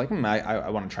I was like, I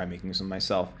want to try making some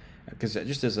myself, because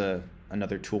just as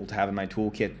another tool to have in my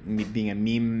toolkit, being a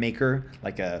meme maker,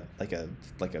 like a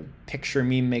picture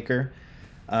meme maker.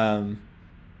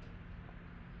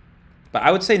 But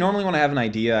I would say normally when I have an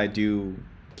idea, I do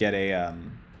get I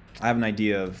have an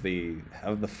idea of the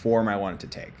form I want it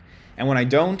to take. And when I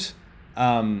don't,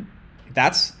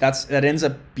 that ends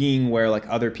up being where like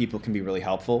other people can be really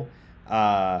helpful.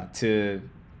 To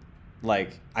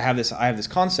like I have this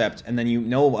concept, and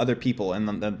then other people, and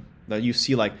then you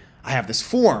see like I have this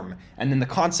form, and then the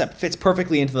concept fits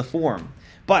perfectly into the form.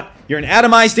 But you're an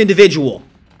atomized individual.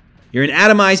 You're an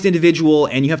atomized individual,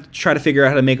 and you have to try to figure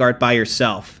out how to make art by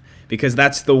yourself. Because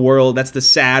that's the world, that's the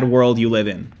sad world you live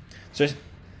in. So,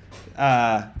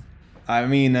 I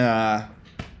mean,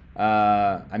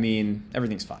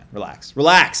 everything's fine.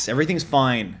 Relax. Everything's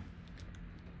fine.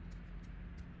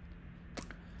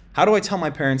 How do I tell my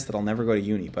parents that I'll never go to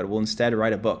uni, but will instead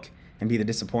write a book and be the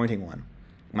disappointing one?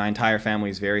 My entire family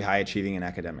is very high achieving in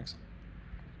academics.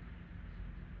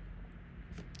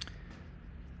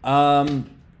 I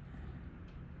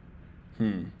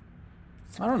don't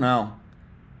know.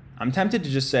 I'm tempted to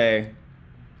just say,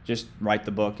 just write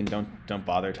the book and don't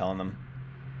bother telling them.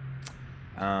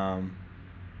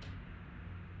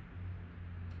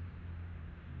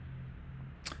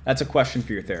 That's a question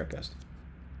for your therapist.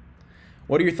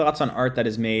 What are your thoughts on art that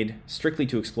is made strictly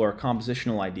to explore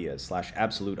compositional ideas /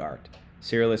 absolute art,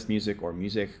 serialist music or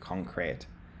musique concrète?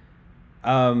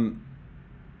 I'm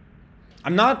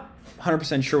not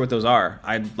 100% sure what those are.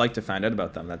 I'd like to find out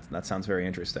about them. That sounds very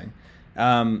interesting.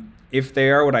 If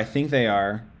they are what I think they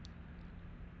are,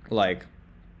 like,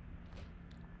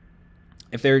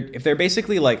 if they're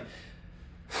basically like,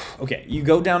 okay, you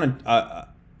go down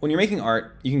when you're making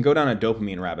art, you can go down a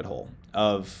dopamine rabbit hole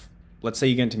of, let's say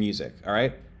you get into music, all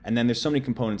right, and then there's so many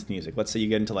components to music. Let's say you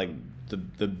get into like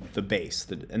the bass,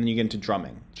 and then you get into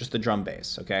drumming, just the drum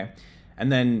bass, okay,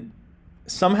 and then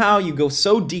somehow you go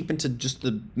so deep into just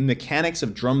the mechanics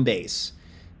of drum bass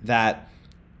that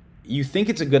you think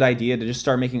it's a good idea to just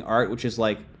start making art, which is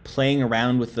like playing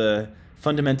around with the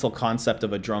fundamental concept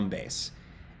of a drum bass.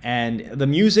 And the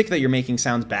music that you're making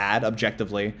sounds bad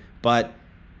objectively, but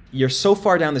you're so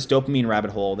far down this dopamine rabbit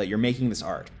hole that you're making this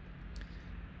art.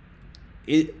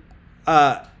 I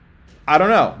don't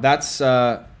know. That's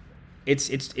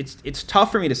it's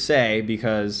tough for me to say,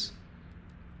 because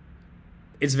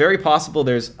it's very possible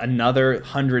there's another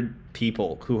 100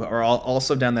 people who are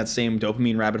also down that same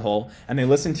dopamine rabbit hole, and they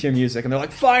listen to your music and they're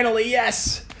like, finally,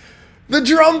 yes, the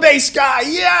drum bass guy,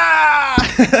 yeah.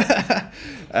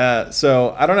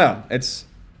 So I don't know. It's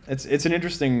an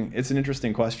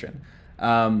interesting question.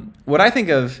 What I think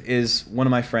of is, one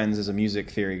of my friends is a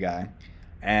music theory guy,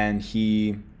 and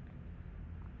he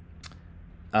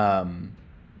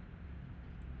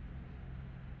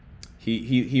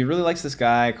really likes this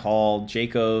guy called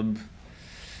Jacob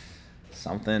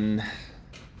something,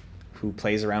 who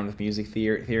plays around with music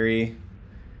theory,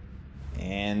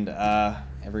 and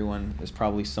there's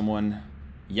probably someone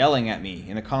yelling at me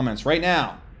in the comments right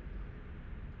now.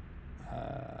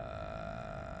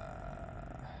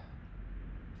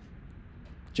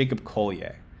 Jacob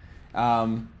Collier.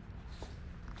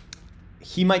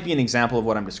 He might be an example of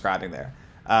what I'm describing there,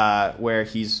 where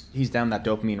he's down that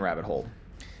dopamine rabbit hole.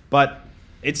 But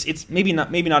it's maybe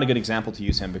not a good example to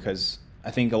use him, because I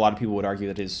think a lot of people would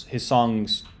argue that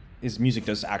his music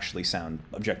does actually sound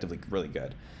objectively really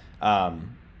good.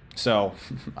 So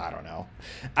I don't know.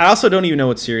 I also don't even know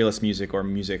what serialist music or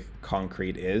musique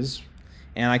concrète is,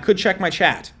 and I could check my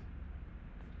chat.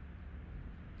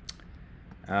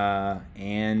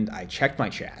 And I checked my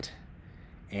chat,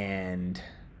 and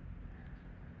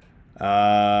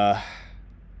okay,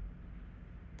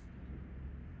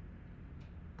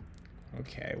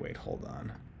 wait, hold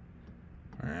on.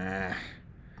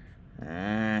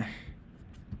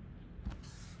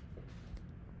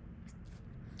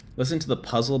 Listen to The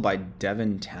Puzzle by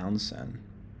Devin Townsend.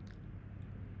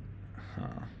 Huh.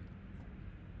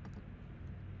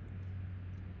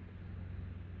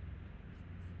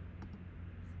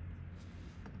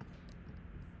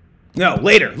 No,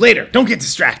 later. Don't get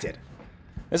distracted.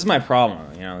 This is my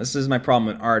problem, This is my problem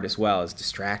with art as well, is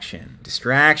distraction.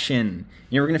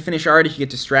 You're never going to finish art if you get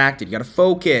distracted. You got to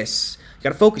focus. You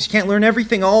gotta focus. You can't learn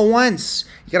everything all at once.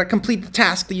 You gotta complete the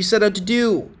task that you set out to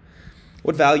do.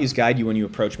 What values guide you when you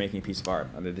approach making a piece of art?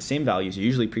 Are they the same values you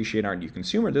usually appreciate art you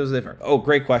consume, or those are different? Oh,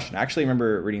 great question. I actually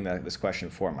remember reading this question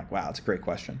before. I'm like, wow, it's a great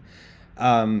question.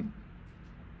 I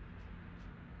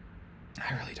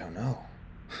really don't know.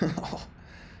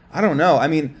 I don't know. I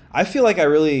mean, I feel like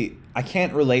I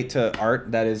can't relate to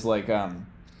art that is like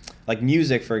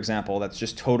music, for example, that's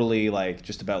just totally like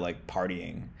just about like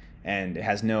partying, and it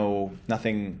has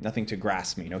nothing to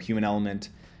grasp me, no human element,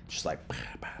 just like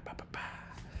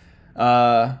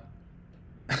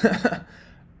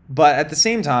but at the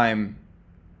same time,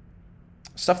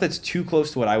 stuff that's too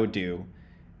close to what I would do,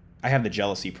 I have the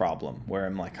jealousy problem where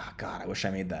I'm like, oh God, I wish I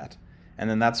made that. And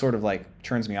then that sort of like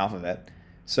turns me off of it.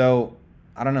 So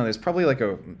I don't know, there's probably like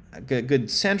a good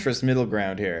centrist middle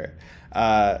ground here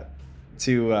to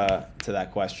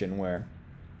that question, where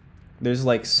there's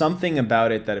like something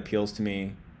about it that appeals to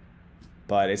me,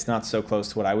 but it's not so close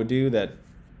to what I would do that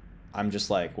I'm just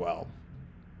like, well,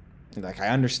 like I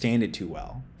understand it too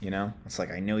well, you know? It's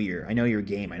like I know your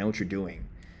game. I know what you're doing.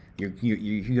 You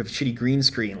have a shitty green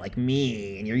screen like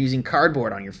me, and you're using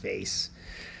cardboard on your face.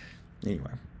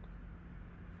 Anyway,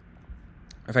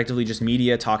 effectively just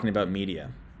media talking about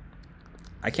media.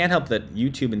 I can't help that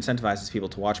YouTube incentivizes people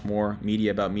to watch more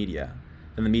media about media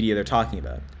than the media they're talking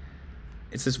about.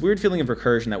 It's this weird feeling of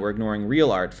recursion that we're ignoring real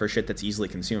art for shit that's easily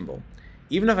consumable,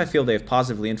 even if I feel they have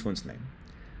positively influenced me.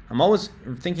 I'm always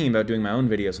thinking about doing my own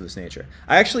videos of this nature.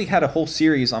 I actually had a whole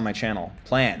series on my channel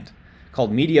planned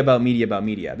called Media About Media About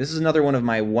Media. This is another one of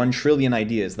my 1 trillion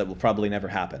ideas that will probably never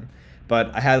happen.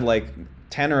 But I had like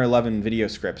 10 or 11 video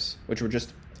scripts, which were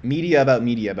just media about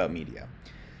media about media.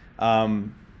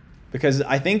 Because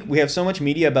I think we have so much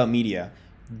media about media,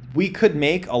 we could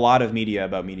make a lot of media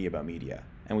about media about media,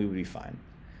 and we would be fine.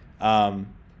 I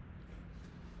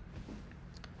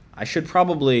should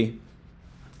probably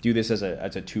do this as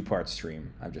a 2-part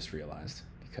stream, I've just realized,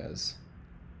 because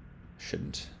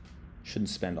shouldn't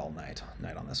spend all night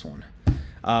on this one.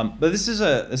 But this is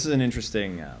an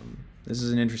interesting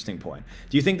point.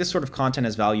 Do you think this sort of content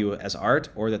has value as art,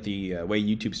 or that the way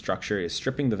YouTube structure is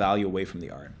stripping the value away from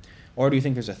the art? Or do you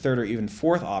think there's a third or even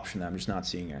fourth option that I'm just not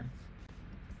seeing here?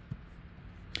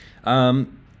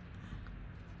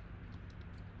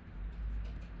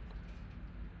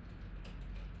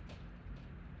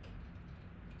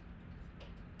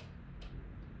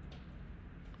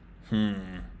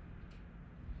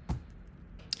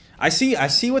 I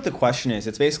see what the question is.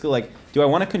 It's basically like, do I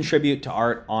want to contribute to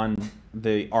art on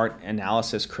the art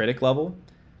analysis critic level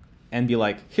and be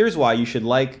like, here's why you should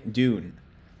like Dune,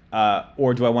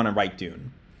 or do I want to write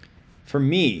Dune? For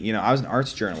me, you know, I was an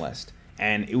arts journalist,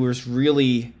 and it was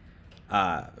really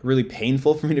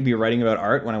painful for me to be writing about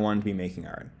art when I wanted to be making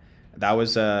art. That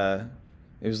was it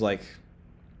was like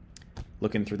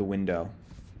looking through the window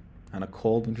on a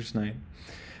cold winter's night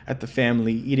at the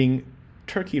family eating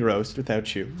turkey roast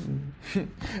without you,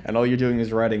 and all you're doing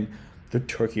is writing, the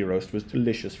turkey roast was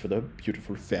delicious for the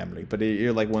beautiful family, but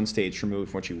you're like one stage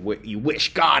removed from what you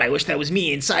wish, God, I wish that was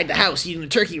me inside the house eating the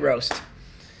turkey roast.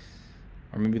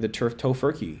 Or maybe the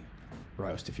tofurkey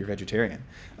roast if you're vegetarian.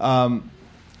 It's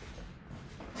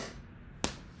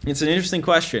an interesting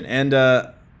question, and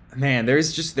man, there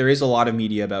is a lot of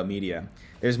media about media.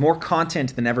 There's more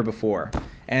content than ever before,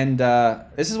 and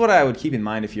this is what I would keep in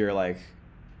mind if you're like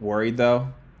worried, though,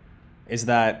 is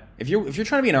that if you're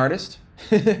trying to be an artist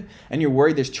and you're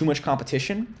worried there's too much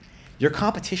competition, your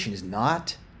competition is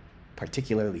not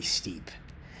particularly steep.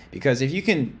 Because if you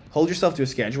can hold yourself to a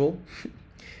schedule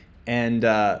and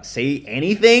say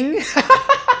anything,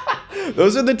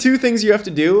 those are the 2 things you have to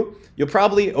do. You'll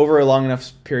probably, over a long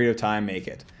enough period of time, make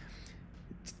it.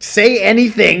 Say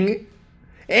anything,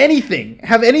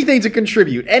 have anything to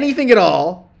contribute, anything at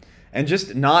all, and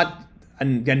just not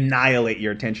annihilate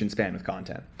your attention span with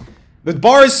content. The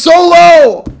bar is so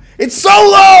low! It's so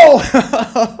low!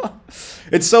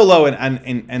 It's so low,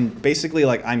 and basically,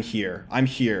 like, I'm here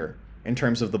in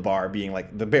terms of the bar being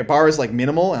like, the bar is like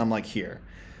minimal, and I'm like here.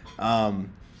 That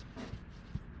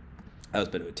was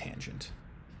a bit of a tangent.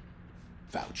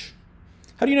 Vouch.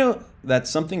 How do you know that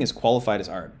something is qualified as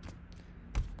art?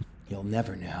 You'll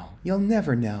never know. You'll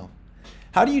never know.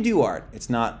 How do you do art? It's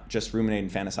not just ruminate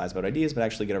and fantasize about ideas, but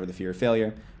actually get over the fear of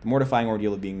failure, the mortifying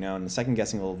ordeal of being known, the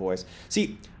second-guessing little voice.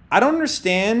 See, I don't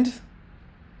understand.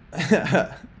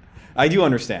 I do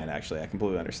understand, actually. I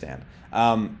completely understand.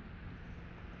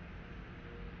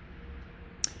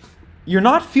 You're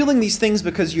not feeling these things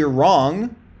because you're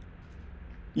wrong.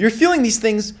 You're feeling these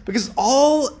things because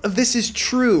all of this is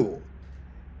true.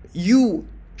 You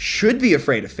should be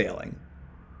afraid of failing.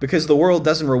 because the world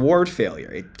doesn't reward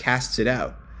failure. It casts it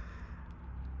out.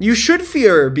 You should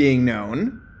fear being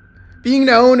known. Being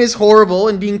known is horrible,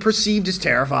 and being perceived is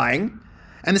terrifying.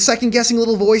 And the second-guessing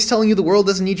little voice telling you the world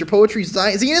doesn't need your poetry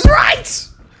zine is right!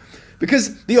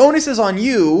 Because the onus is on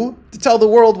you to tell the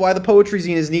world why the poetry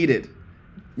zine is needed.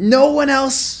 No one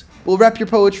else will rep your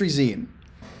poetry zine.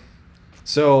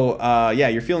 So, yeah,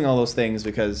 you're feeling all those things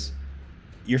because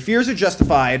your fears are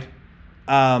justified.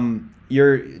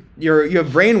 You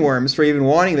have brain worms for even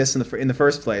wanting this in the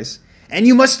first place, and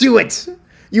you must do it.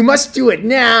 You must do it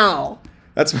now.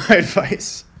 That's my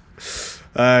advice.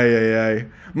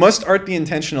 Must art be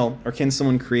intentional, or can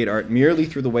someone create art merely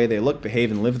through the way they look,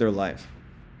 behave, and live their life?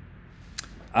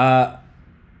 I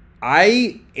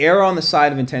err on the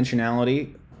side of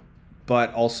intentionality,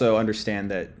 but also understand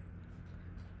that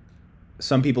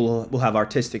some people will have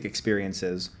artistic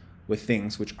experiences with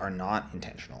things which are not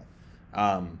intentional.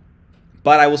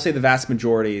 But I will say the vast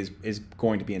majority is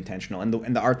going to be intentional, and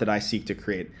the art that I seek to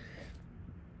create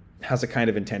has a kind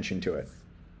of intention to it.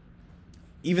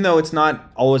 Even though it's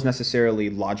not always necessarily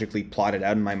logically plotted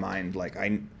out in my mind, like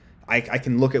I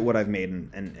can look at what I've made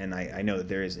and I know that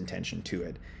there is intention to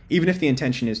it, even if the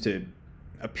intention is to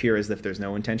appear as if there's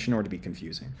no intention or to be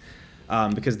confusing.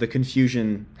 Because the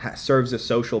confusion serves a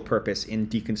social purpose in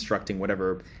deconstructing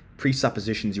whatever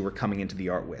presuppositions you were coming into the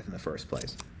art with in the first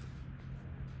place.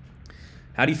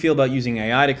 How do you feel about using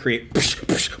AI to create?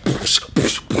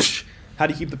 How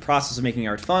do you keep the process of making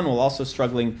art fun while also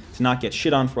struggling to not get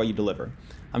shit on for what you deliver?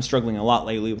 I'm struggling a lot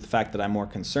lately with the fact that I'm more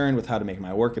concerned with how to make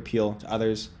my work appeal to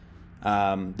others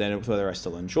than with whether I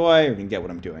still enjoy or can get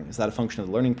what I'm doing. Is that a function of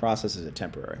the learning process? Is it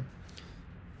temporary?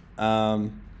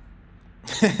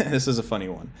 This is a funny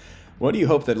one. What do you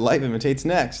hope that life imitates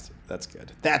next? That's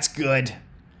good. That's good.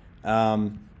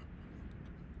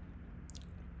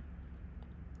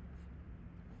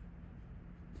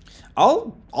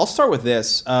 I'll start with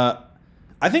this. I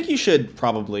think you should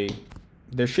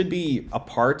there should be a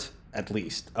part, at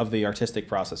least, of the artistic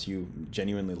process you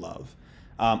genuinely love.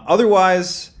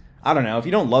 Otherwise, I don't know, if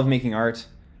you don't love making art,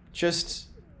 just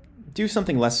do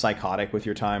something less psychotic with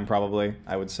your time, probably,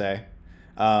 I would say.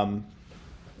 How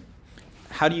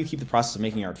do you keep the process of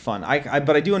making art fun?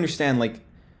 But I do understand, like,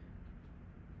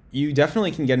 you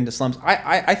definitely can get into slumps.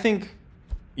 I think,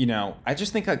 I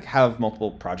just think I have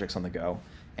multiple projects on the go.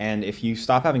 And if you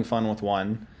stop having fun with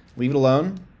one, leave it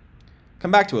alone, come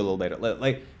back to it a little later.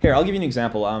 Like, here, I'll give you an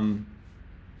example. I've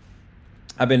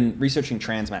been researching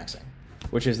transmaxing,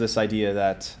 which is this idea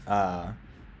that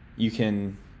you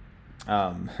can,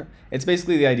 it's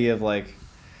basically the idea of, like,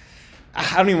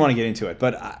 I don't even want to get into it,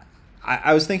 but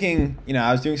I was thinking,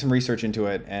 I was doing some research into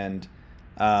it, and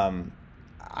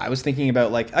I was thinking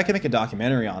about, like, I could make a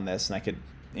documentary on this, and I could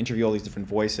interview all these different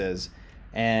voices,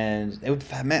 and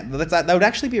that would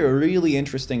actually be a really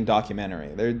interesting documentary.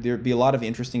 There'd be a lot of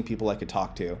interesting people I could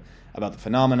talk to about the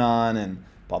phenomenon and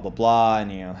blah, blah, blah,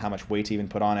 and, how much weight to even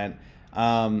put on it.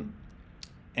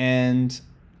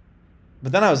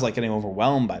 But then I was, like, getting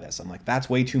overwhelmed by this. I'm like, that's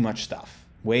way too much stuff.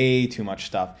 Way too much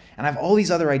stuff. And I have all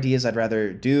these other ideas I'd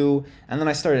rather do. And then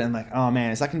I'm like, oh man,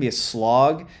 is that gonna be a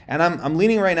slog? And I'm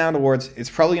leaning right now towards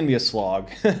it's probably gonna be a slog.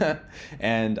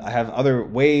 And I have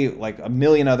like a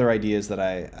million other ideas that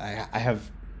I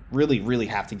have really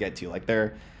have to get to. Like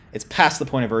it's past the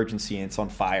point of urgency and it's on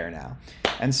fire now.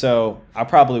 And so I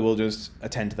probably will just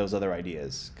attend to those other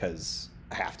ideas because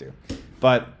I have to.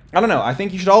 But I don't know. I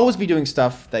think you should always be doing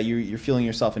stuff that you're feeling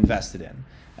yourself invested in.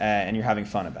 And you're having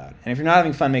fun about it. And if you're not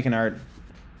having fun making art,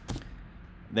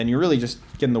 then you're really just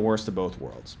getting the worst of both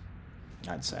worlds,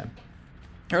 I'd say.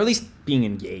 Or at least being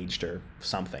engaged or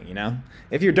something,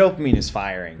 If your dopamine is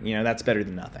firing, that's better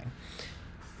than nothing.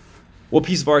 What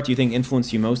piece of art do you think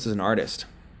influenced you most as an artist?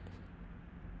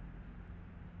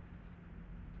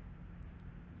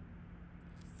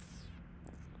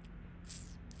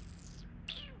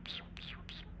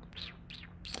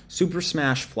 Super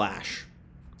Smash Flash.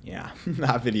 Yeah,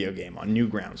 not video game on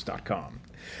Newgrounds.com.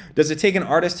 Does it take an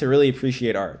artist to really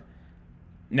appreciate art?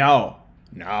 No.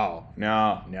 I don't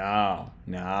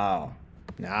know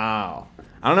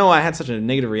why I had such a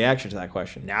negative reaction to that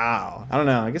question. No. I don't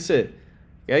know. I guess it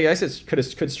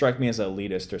could strike me as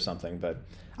elitist or something, but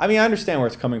I mean, I understand where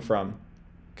it's coming from.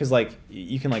 Because, like,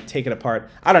 you can, like, take it apart.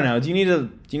 I don't know. Do you need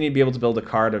to be able to build a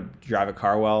car to drive a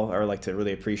car well, or, like, to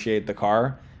really appreciate the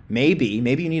car? Maybe you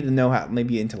need to know how,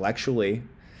 maybe intellectually.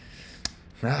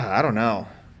 I don't know.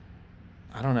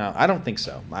 I don't think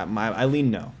so. I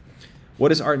lean no. What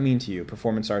does art mean to you?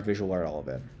 Performance art, visual art, all of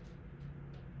it.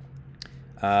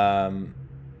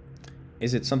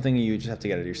 Is it something you just have to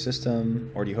get out of your system,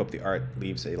 or do you hope the art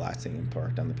leaves a lasting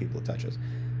impact on the people it touches?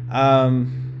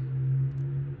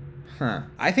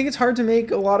 I think it's hard to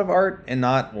make a lot of art and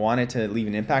not want it to leave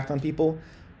an impact on people.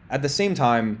 At the same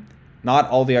time, not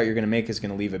all the art you're going to make is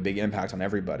going to leave a big impact on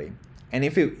everybody. And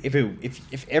if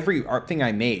every art thing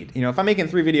I made, if I'm making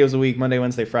 3 videos a week, Monday,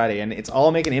 Wednesday, Friday, and it's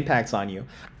all making impacts on you,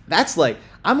 that's like,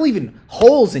 I'm leaving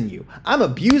holes in you. I'm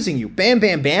abusing you. Bam,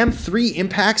 bam, bam. 3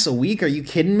 impacts a week. Are you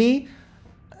kidding me?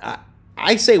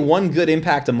 I say 1 good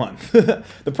impact a month.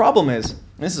 The problem is,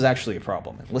 this is actually a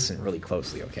problem. Listen really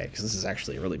closely, okay? Because this is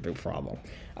actually a really big problem.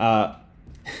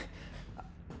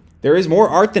 There is more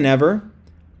art than ever,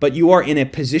 but you are in a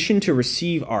position to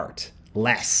receive art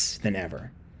less than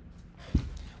ever.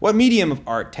 What medium of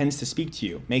art tends to speak to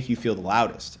you, make you feel the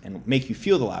loudest, and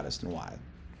why?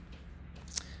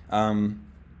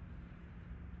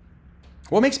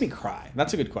 What makes me cry?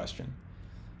 That's a good question.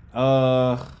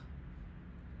 Man,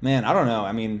 I don't know.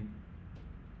 I mean,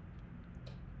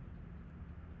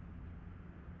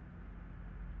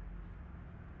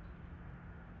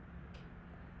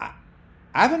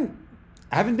 I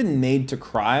haven't been made to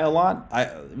cry a lot.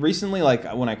 Recently, like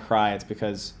when I cry, it's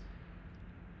because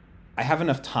I have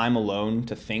enough time alone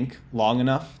to think long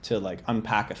enough to like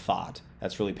unpack a thought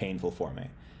that's really painful for me,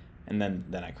 and then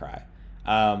I cry,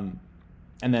 and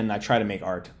then I try to make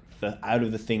art out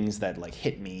of the things that like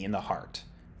hit me in the heart,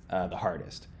 the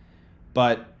hardest.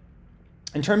 But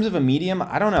in terms of a medium,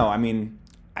 I don't know. I mean,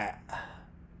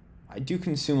 I do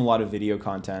consume a lot of video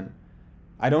content.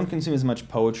 I don't consume as much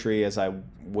poetry as I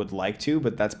would like to,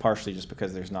 but that's partially just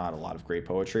because there's not a lot of great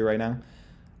poetry right now.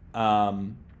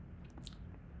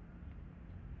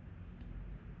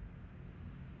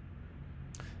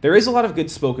 There is a lot of good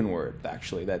spoken word,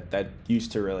 actually, that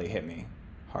used to really hit me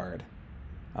hard.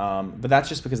 But that's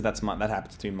just because that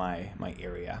happens to be my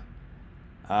area.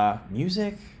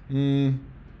 Music?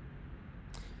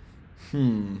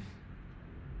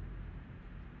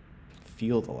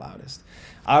 Feel the loudest.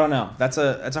 I don't know. That's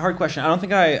a hard question. I don't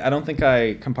think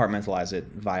I compartmentalize it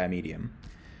via medium.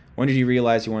 When did you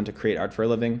realize you wanted to create art for a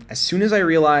living? As soon as I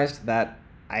realized that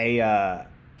I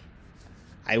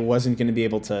wasn't going to be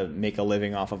able to make a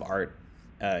living off of art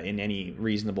in any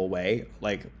reasonable way.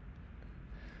 Like,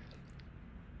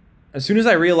 as soon as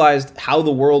I realized how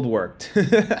the world worked,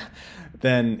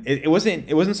 then it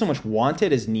wasn't so much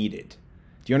wanted as needed.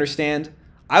 Do you understand?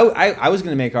 I was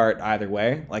going to make art either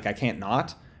way. Like, I can't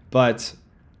not. But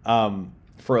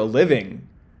for a living,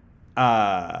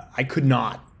 I could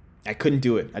not. I couldn't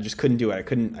do it. I just couldn't do it. I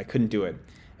couldn't do it.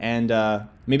 And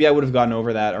maybe I would have gotten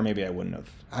over that, or maybe I wouldn't have.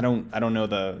 I don't know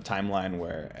the timeline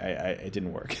where it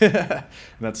didn't work.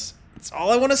 That's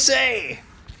all I want to say.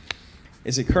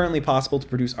 Is it currently possible to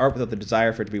produce art without the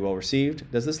desire for it to be well received?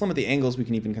 Does this limit the angles we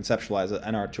can even conceptualize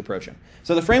an art to approach it?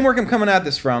 So the framework I'm coming at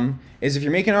this from is, if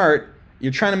you're making art,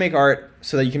 you're trying to make art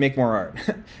so that you can make more art.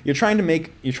 You're trying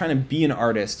to be an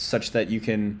artist such that you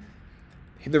can.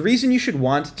 The reason you should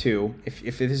want to,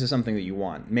 if this is something that you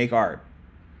want, make art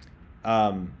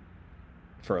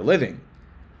for a living,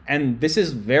 and this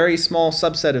is very small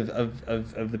subset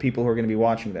of the people who are going to be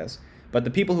watching this, but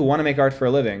the people who want to make art for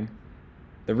a living,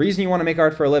 the reason you want to make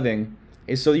art for a living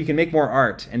is so you can make more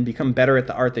art and become better at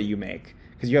the art that you make,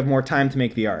 because you have more time to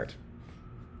make the art.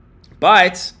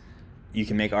 But you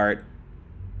can make art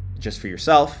just for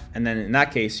yourself, and then in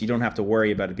that case, you don't have to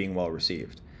worry about it being well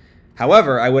received.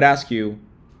 However, I would ask you,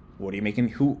 what are you making?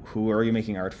 Who are you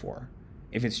making art for?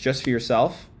 If it's just for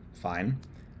yourself, fine.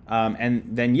 And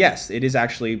then yes, it is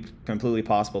actually completely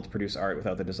possible to produce art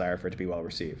without the desire for it to be well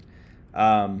received.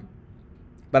 But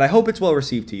I hope it's well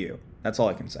received to you. That's all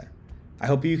I can say. I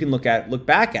hope you can look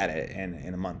back at it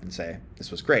in a month and say,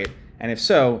 this was great. And if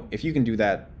so, if you can do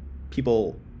that,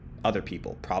 other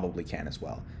people probably can as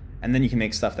well. And then you can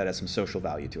make stuff that has some social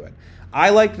value to it. I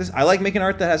like this. I like making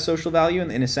art that has social value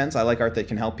in a sense. I like art that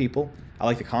can help people. I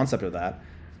like the concept of that.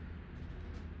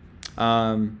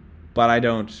 But I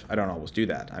don't always do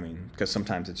that. I mean, because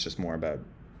sometimes it's just more about.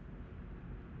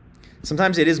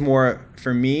 Sometimes it is more,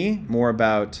 for me, more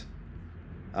about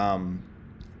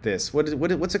this.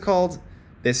 What's it called?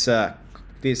 This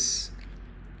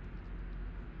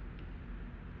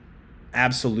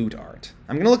absolute art.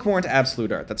 I'm gonna look more into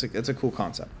absolute art. That's a cool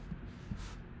concept.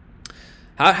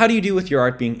 How do you do with your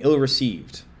art being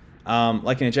ill-received?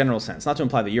 Like in a general sense, not to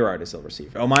imply that your art is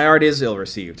ill-received. Oh, my art is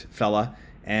ill-received, fella.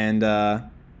 And I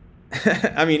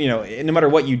mean, no matter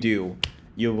what you do,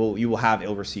 you will have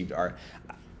ill-received art.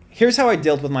 Here's how I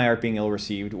dealt with my art being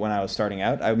ill-received when I was starting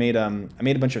out. I made a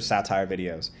bunch of satire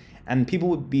videos, and people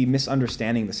would be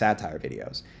misunderstanding the satire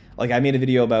videos. Like, I made a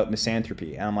video about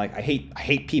misanthropy, and I'm like, I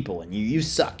hate people, and you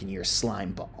suck, and you're a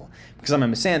slime ball, because I'm a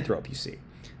misanthrope, you see.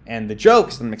 And the joke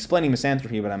is that I'm explaining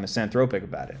misanthropy, but I'm misanthropic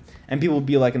about it. And people will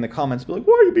be like in the comments, be like,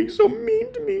 why are you being so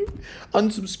mean to me?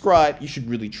 Unsubscribe. You should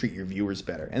really treat your viewers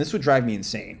better. And this would drive me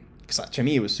insane. Because to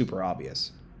me, it was super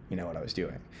obvious, what I was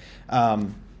doing.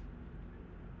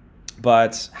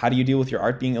 But how do you deal with your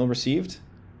art being ill-received?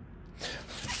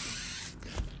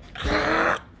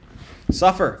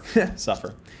 Suffer.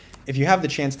 Suffer. If you have the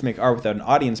chance to make art without an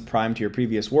audience primed to your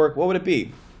previous work, what would it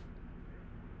be?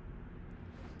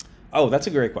 Oh, that's a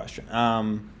great question.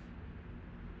 I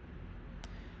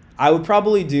would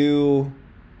probably do,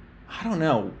 I don't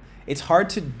know. It's hard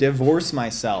to divorce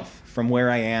myself from where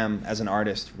I am as an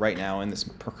artist right now in this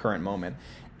current moment.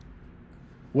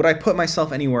 Would I put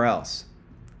myself anywhere else?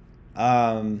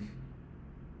 I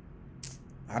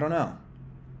don't know.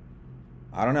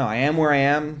 I am where I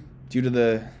am due to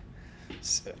the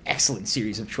excellent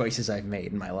series of choices I've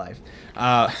made in my life.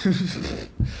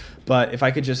 But if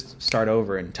I could just start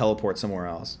over and teleport somewhere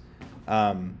else.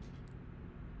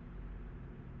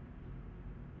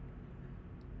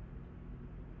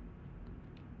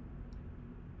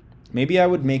 Maybe I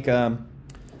would make I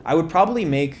would probably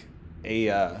make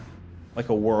a like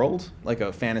a world, like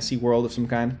a fantasy world of some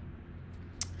kind,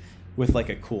 with like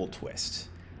a cool twist.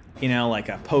 Like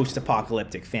a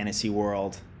post-apocalyptic fantasy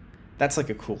world. That's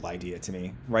like a cool idea to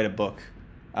me. Write a book.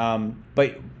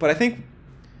 But I think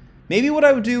maybe what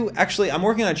I would do, actually, I'm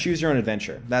working on Choose Your Own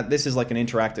Adventure. This is like an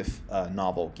interactive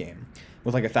novel game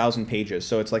with like 1,000 pages.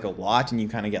 So it's like a lot and you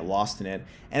kind of get lost in it.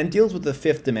 And it deals with the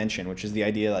fifth dimension, which is the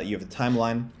idea that you have a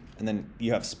timeline and then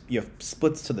you have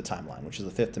splits to the timeline, which is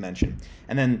the fifth dimension.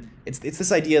 And then it's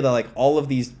this idea that like all of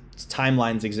these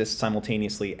timelines exist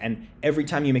simultaneously, and every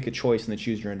time you make a choice in the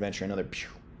Choose Your Adventure, another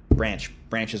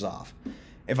branches off.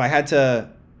 If I had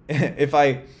to, if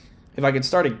I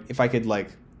could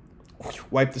like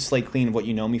wipe the slate clean of what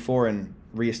you know me for and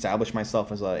reestablish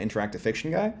myself as an interactive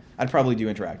fiction guy, I'd probably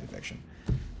do interactive fiction.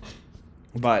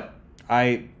 But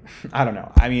I don't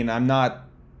know. I mean, I'm not.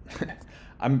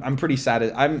 I'm pretty sad.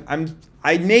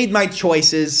 I made my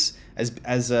choices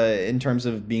as in terms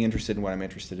of being interested in what I'm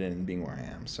interested in and being where I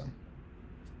am. So,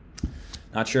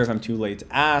 not sure if I'm too late to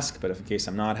ask, but if in case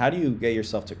I'm not, how do you get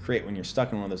yourself to create when you're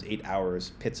stuck in one of those 8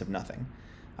 hours pits of nothing?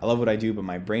 I love what I do, but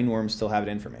my brain worms still have it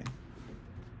in for me.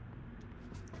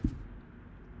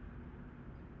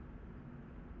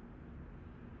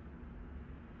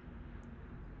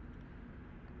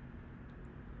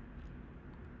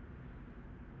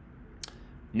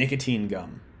 Nicotine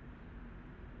gum.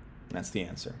 That's the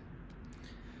answer.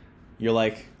 You're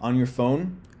like on your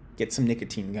phone, get some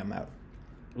nicotine gum out.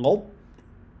 Lol.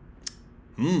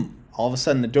 All of a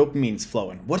sudden the dopamine's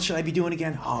flowing. What should I be doing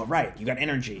again? Oh, right, you got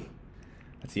energy.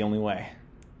 That's the only way.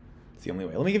 It's the only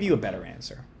way. Let me give you a better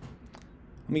answer.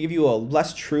 Let me give you a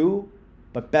less true,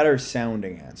 but better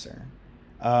sounding answer.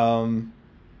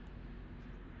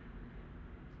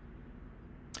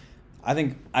 I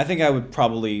think I would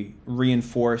probably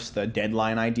reinforce the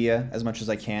deadline idea as much as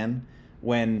I can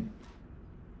when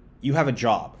you have a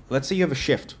job. Let's say you have a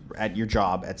shift at your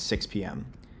job at 6 p.m.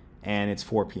 and it's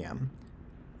 4 p.m.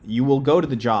 You will go to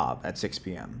the job at 6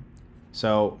 p.m.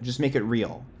 So just make it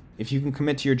real. If you can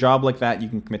commit to your job like that, you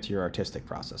can commit to your artistic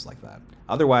process like that.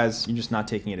 Otherwise, you're just not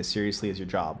taking it as seriously as your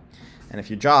job. And if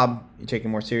your job, you're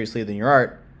taking more seriously than your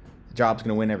art, the job's going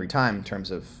to win every time in terms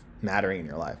of mattering in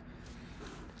your life.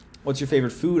 What's your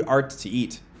favorite food, art to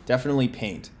eat? Definitely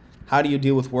paint. How do you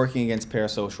deal with working against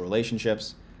parasocial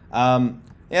relationships?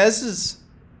 Yeah, this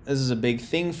is a big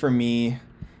thing for me.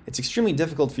 It's extremely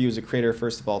difficult for you as a creator,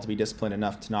 first of all, to be disciplined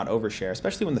enough to not overshare,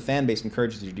 especially when the fan base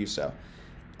encourages you to do so.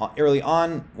 Early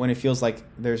on, when it feels like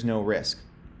there's no risk.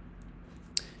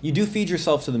 You do feed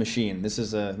yourself to the machine. This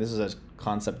is a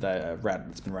concept that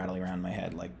that's been rattling around in my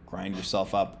head, like grind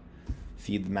yourself up,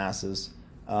 feed the masses.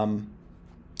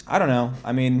 I don't know.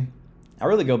 I mean, I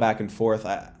really go back and forth.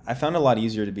 I found it a lot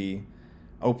easier to be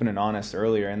open and honest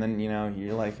earlier, and then,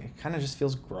 you're like, it kind of just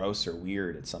feels gross or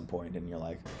weird at some point, and you're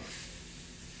like,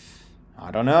 I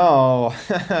don't know.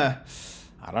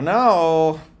 I don't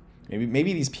know.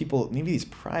 Maybe these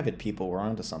private people were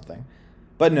onto something.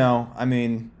 But no, I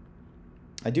mean,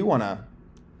 I do want to.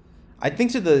 I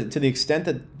think to the extent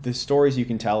that the stories you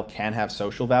can tell can have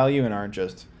social value and aren't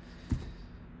just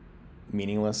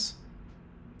meaningless.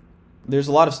 There's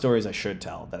a lot of stories I should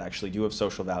tell that actually do have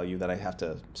social value that I have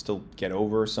to still get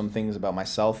over some things about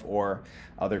myself or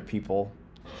other people.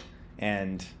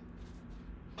 And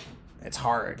it's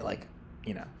hard,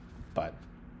 but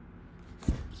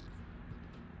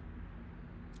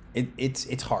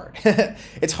it's hard.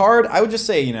 It's hard. I would just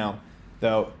say,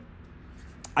 though,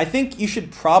 I think you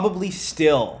should probably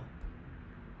still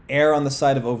err on the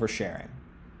side of oversharing.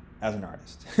 as an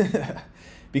artist.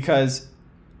 Because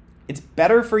it's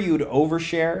better for you to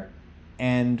overshare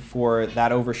and for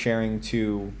that oversharing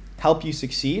to help you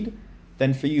succeed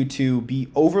than for you to be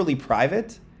overly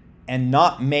private and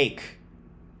not make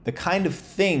the kind of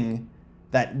thing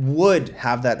that would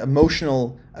have that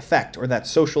emotional effect or that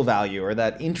social value or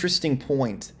that interesting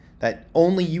point that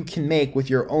only you can make with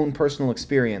your own personal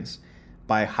experience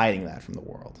by hiding that from the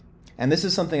world. And this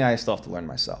is something I still have to learn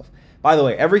myself. By the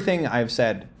way, everything I've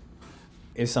said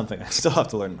is something I still have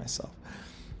to learn myself.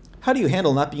 How do you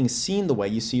handle not being seen the way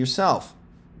you see yourself?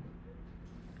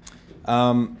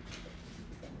 I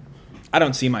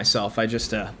don't see myself. I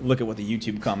just look at what the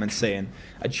YouTube comments say and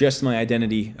adjust my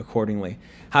identity accordingly.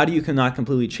 How do you not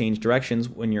completely change directions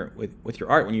when you're with your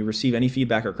art when you receive any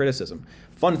feedback or criticism?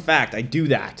 Fun fact, I do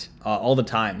that all the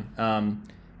time.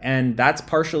 And that's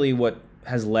partially what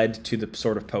has led to the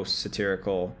sort of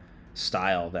post-satirical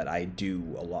style that I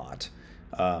do a lot.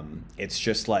 It's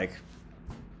just like,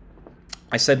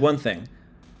 I said one thing,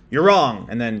 you're wrong,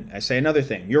 and then I say another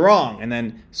thing, you're wrong, and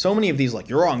then so many of these like,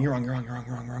 you're wrong, you're wrong, you're wrong, you're wrong,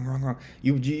 you're wrong, you're wrong, you're wrong, you're wrong.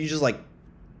 You just like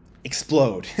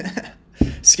explode,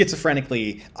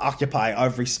 schizophrenically occupy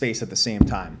every space at the same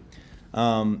time.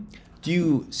 Do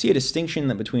you see a distinction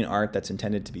that between art that's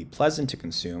intended to be pleasant to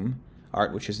consume,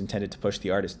 art which is intended to push the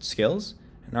artist's skills,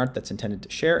 and art that's intended to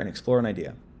share and explore an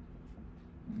idea?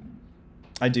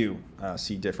 I do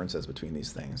see differences between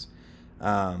these things.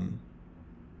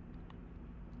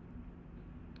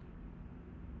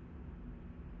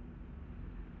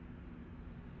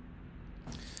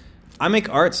 I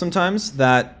make art sometimes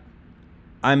that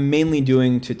I'm mainly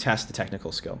doing to test the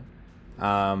technical skill.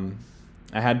 I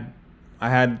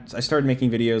started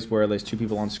making videos where there's two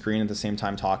people on screen at the same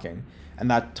time talking, and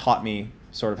that taught me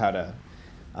sort of how to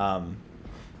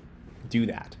do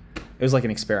that. It was like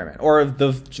an experiment. Or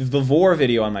the Vor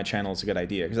video on my channel is a good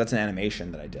idea because that's an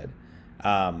animation that I did,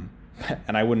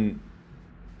 and I wouldn't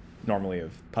normally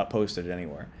have posted it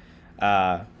anywhere.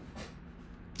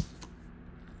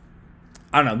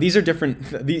 I don't know. These are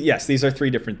different. Yes, these are three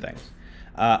different things.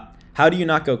 How do you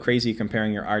not go crazy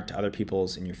comparing your art to other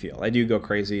people's in your field? I do go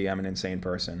crazy. I'm an insane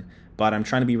person, but I'm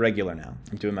trying to be regular now.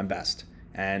 I'm doing my best,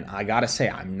 and I gotta say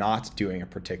I'm not doing a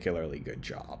particularly good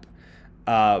job.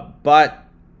 But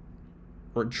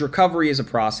recovery is a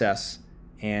process,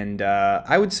 and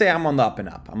I would say I'm on the up and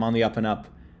up. I'm on the up and up.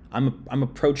 I'm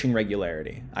approaching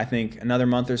regularity. I think another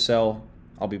month or so,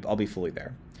 I'll be fully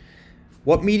there.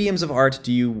 What mediums of art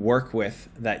do you work with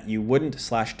that you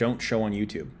wouldn't/don't show on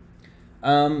YouTube?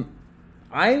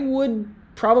 I would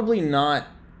probably not.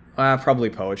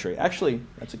 Probably poetry. Actually,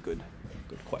 that's a good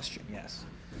question. Yes.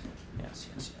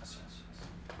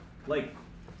 Like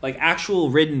actual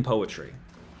written poetry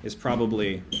is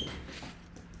probably.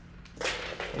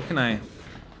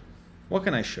 What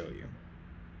can I show you?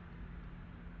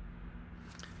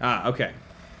 Okay.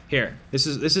 Here. This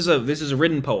is a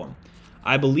written poem.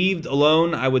 I believed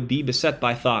alone I would be beset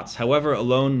by thoughts. However,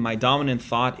 alone my dominant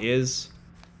thought is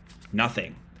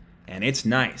nothing. And it's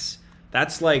nice.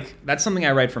 That's something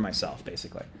I write for myself,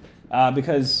 basically.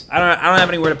 Because I don't have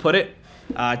anywhere to put it.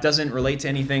 It doesn't relate to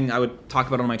anything I would talk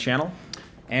about on my channel.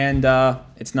 And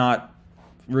it's not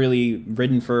really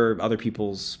written for other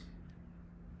people's,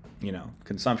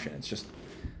 consumption. It's just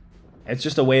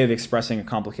a way of expressing a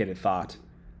complicated thought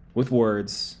with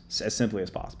words as simply as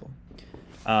possible.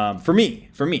 For me.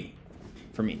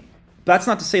 That's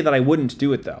not to say that I wouldn't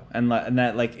do it though, and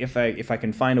that like if I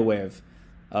can find a way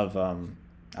of I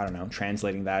don't know,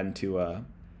 translating that into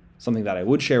something that I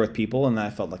would share with people and that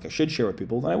I felt like I should share with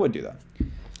people, then I would do that.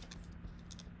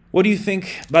 What do you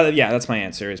think? But yeah, that's my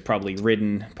answer. Is probably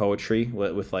written poetry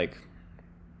with like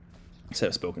instead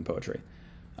of spoken poetry.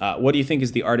 What do you think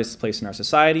is the artist's place in our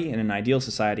society? In an ideal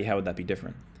society, how would that be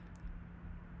different?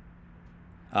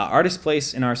 Artist's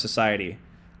place in our society.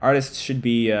 Artists should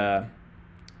be.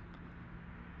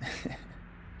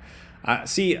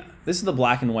 See, this is the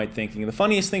black and white thinking. The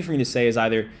funniest thing for me to say is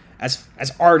either as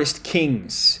artist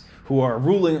kings who are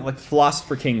ruling like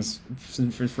philosopher kings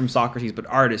from Socrates, but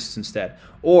artists instead,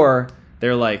 or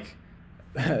they're like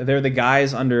they're the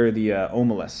guys under the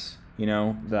Omelas.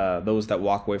 Those that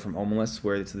walk away from Omelas,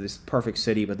 where it's this perfect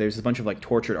city, but there's a bunch of like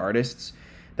tortured artists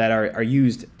that are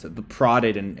used to be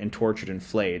prodded and tortured and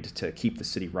flayed to keep the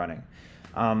city running.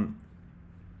 I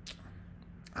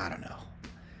don't know.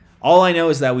 All I know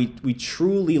is that we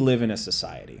truly live in a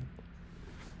society.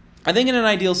 I think in an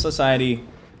ideal society,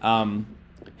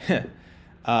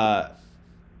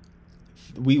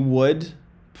 we would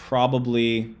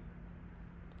probably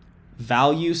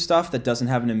value stuff that doesn't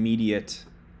have an immediate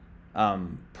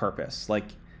purpose.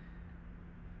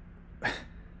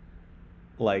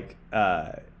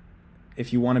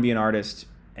 if you want to be an artist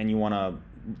and you want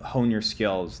to hone your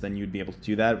skills, then you'd be able to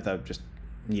do that without just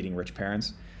needing rich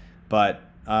parents. But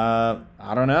I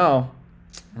don't know.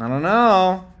 I don't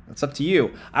know. It's up to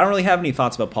you. I don't really have any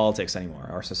thoughts about politics anymore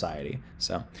or society.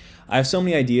 So I have so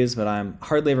many ideas, but I'm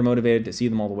hardly ever motivated to see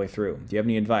them all the way through. Do you have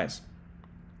any advice?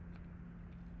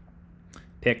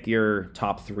 Pick your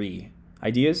top 3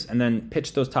 ideas and then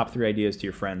pitch those top 3 ideas to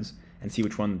your friends and see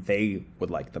which one they would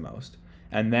like the most,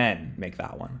 and then make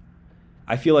that one.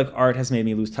 I feel like art has made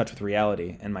me lose touch with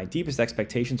reality, and my deepest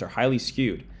expectations are highly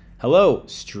skewed. Hello,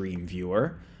 stream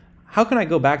viewer. How can I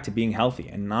go back to being healthy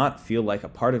and not feel like a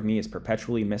part of me is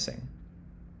perpetually missing?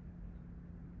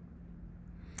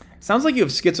 Sounds like you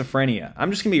have schizophrenia.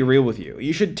 I'm just going to be real with you.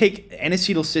 You should take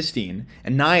N-acetylcysteine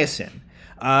and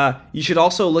niacin. You should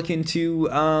also look into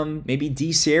maybe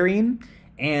D-serine,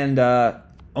 and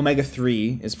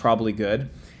omega-3 is probably good.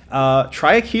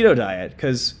 Try a keto diet,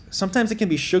 because sometimes it can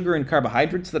be sugar and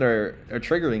carbohydrates that are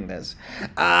triggering this.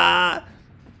 Nah,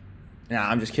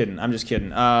 I'm just kidding. I'm just kidding.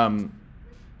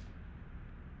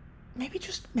 Maybe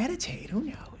just meditate. Who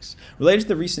knows? Related to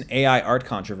the recent AI art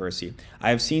controversy, I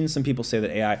have seen some people say that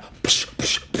AI...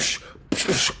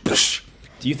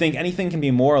 Do you think anything can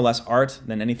be more or less art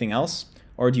than anything else?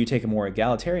 Or do you take a more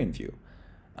egalitarian view?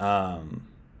 I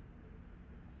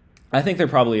think there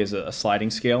probably is a sliding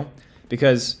scale.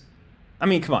 Because, I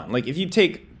mean, come on. Like, if you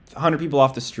take 100 people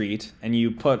off the street and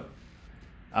you put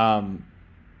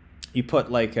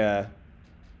like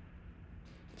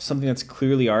something that's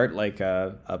clearly art, like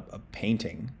a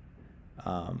painting,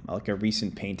 like a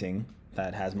recent painting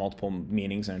that has multiple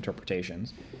meanings and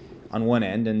interpretations on one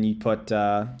end, and you put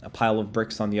a pile of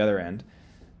bricks on the other end,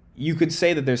 you could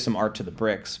say that there's some art to the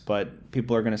bricks, but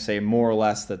people are going to say more or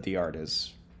less that the art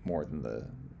is more than the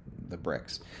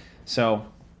bricks. So,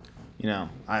 you know,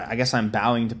 I guess I'm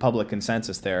bowing to public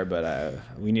consensus there, but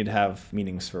we need to have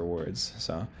meanings for words.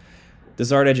 So,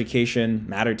 does art education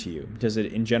matter to you? Does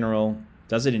it in general,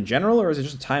 or is it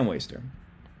just a time waster?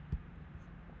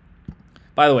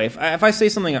 By the way, if I say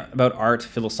something about art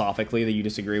philosophically that you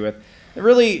disagree with, it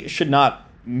really should not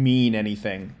mean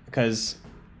anything, because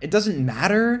it doesn't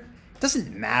matter. It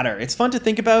doesn't matter. It's fun to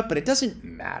think about, but it doesn't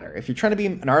matter. If you're trying to be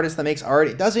an artist that makes art,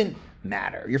 it doesn't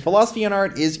matter. Your philosophy on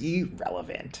art is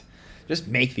irrelevant. Just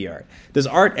make the art. Does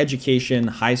art education,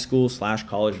 high school /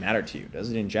 college, matter to you?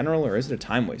 Does it in general, or is it a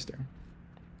time waster?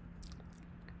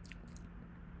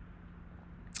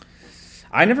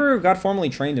 I never got formally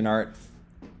trained in art,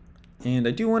 and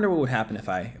I do wonder what would happen if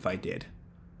I did.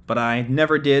 But I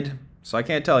never did, so I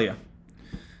can't tell you.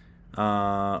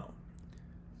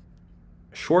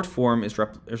 Short form is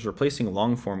replacing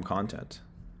long form content.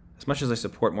 As much as I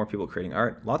support more people creating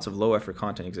art, lots of low effort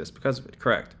content exists because of it.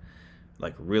 Correct.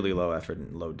 Like really low effort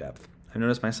and low depth. I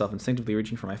noticed myself instinctively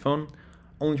reaching for my phone,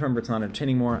 only to remember it's not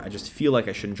entertaining more. I just feel like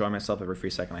I should enjoy myself every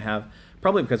free second I have.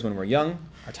 Probably because when we're young,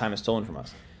 our time is stolen from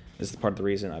us. This is part of the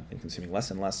reason I've been consuming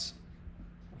less and less,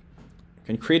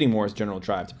 and creating more as a general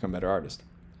drive to become a better artist.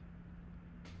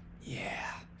 Yeah.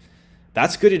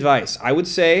 That's good advice. I would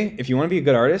say if you want to be a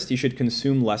good artist, you should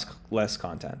consume less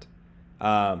content.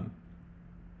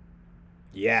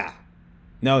 Yeah.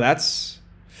 No, that's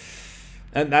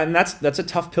a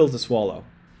tough pill to swallow,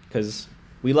 because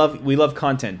we love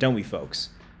content, don't we, folks?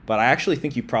 But I actually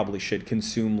think you probably should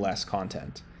consume less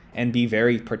content and be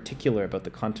very particular about the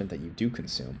content that you do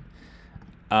consume.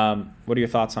 What are your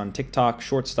thoughts on TikTok?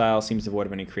 Short style seems devoid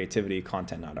of any creativity,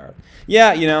 content, not art.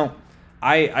 Yeah, you know,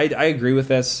 I agree with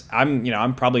this.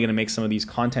 I'm probably gonna make some of these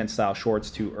content style shorts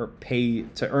to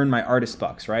earn my artist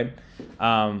bucks, right?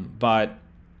 But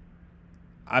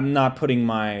I'm not putting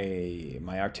my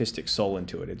artistic soul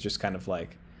into it. It's just kind of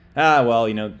like, well,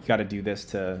 you know, you got to do this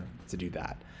to do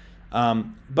that.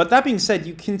 But that being said,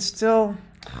 you can still,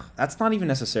 that's not even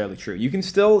necessarily true. You can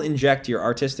still inject your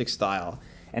artistic style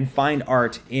and find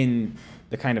art in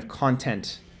the kind of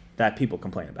content that people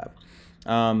complain about.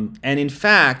 And in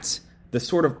fact, the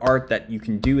sort of art that you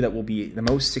can do that will be the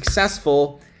most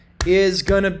successful is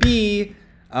going to be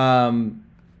some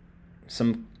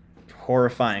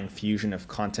horrifying fusion of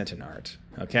content and art.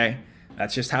 Okay?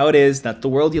 That's just how it is. That's the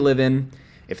world you live in.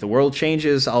 If the world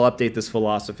changes, I'll update this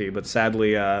philosophy, but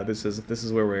sadly, this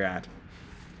is where we're at.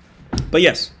 But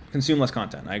yes, consume less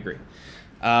content. I agree.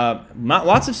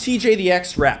 Lots of CJ the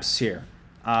X reps here.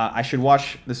 I should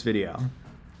watch this video.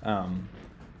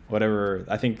 Whatever,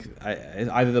 I think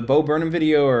either the Bo Burnham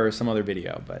video or some other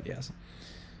video, but yes.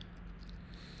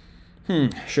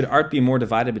 Should art be more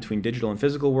divided between digital and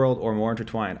physical world, or more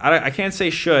intertwined? I can't say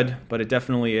should, but it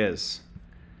definitely is.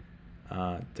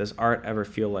 Does art ever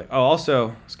feel like... Oh,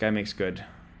 also, this guy makes good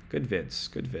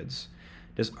vids.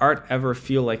 Does art ever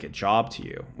feel like a job to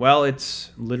you? Well,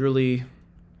 it's literally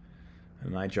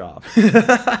my job.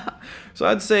 So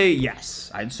I'd say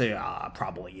yes. I'd say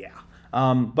probably yeah.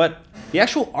 But the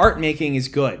actual art making is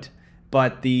good.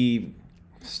 But the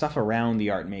stuff around the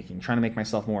art making, trying to make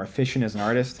myself more efficient as an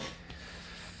artist,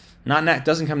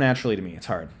 doesn't come naturally to me. It's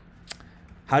hard.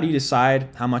 How do you decide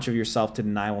how much of yourself to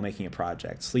deny while making a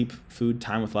project? Sleep, food,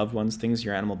 time with loved ones, things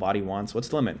your animal body wants. What's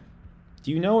the limit?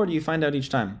 Do you know, or do you find out each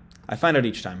time? I find out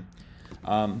each time.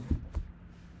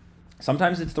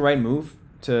 Sometimes it's the right move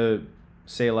to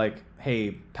say like,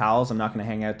 hey, pals, I'm not going to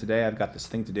hang out today. I've got this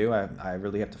thing to do. I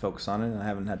really have to focus on it, and I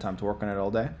haven't had time to work on it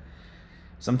all day.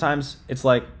 Sometimes it's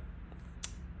like,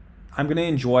 I'm going to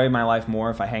enjoy my life more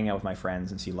if I hang out with my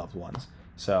friends and see loved ones.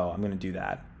 So I'm going to do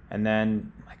that. And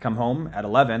then I come home at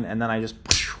 11, and then I just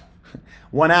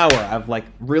 1 hour of like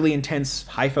really intense,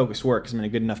 high focus work because I'm in a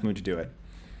good enough mood to do it.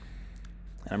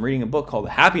 And I'm reading a book called The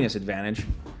Happiness Advantage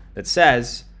that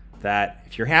says that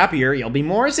if you're happier, you'll be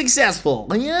more successful.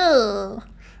 Yeah.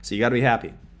 So you got to be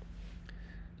happy.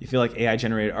 You feel like AI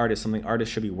generated art is something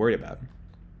artists should be worried about?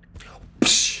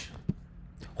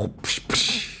 How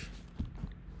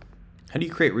do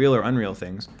you create real or unreal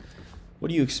things? What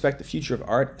do you expect the future of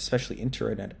art, especially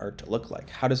internet art, to look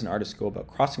like? How does an artist go about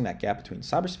crossing that gap between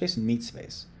cyberspace and meat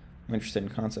space? I'm interested in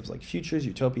concepts like futures,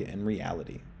 utopia, and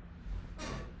reality.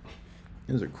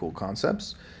 Those are cool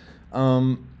concepts.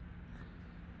 Can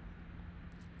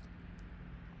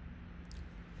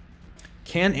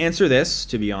answer this,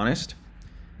 to be honest.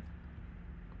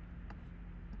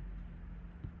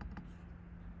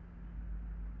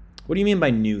 What do you mean by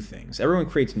new things? Everyone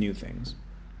creates new things.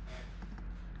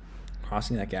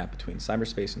 Crossing that gap between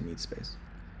cyberspace and meat space.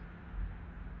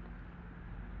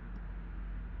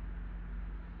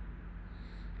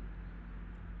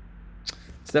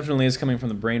 This definitely is coming from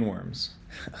the brainworms.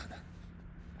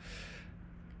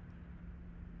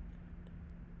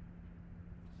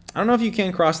 I don't know if you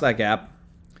can cross that gap.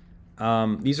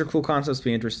 These are cool concepts to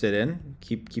be interested in.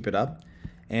 Keep it up.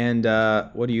 And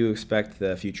what do you expect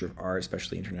the future of art,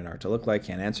 especially internet art, to look like?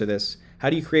 Can't answer this. How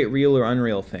do you create real or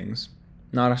unreal things?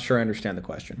 Not sure I understand the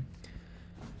question.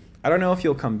 I don't know if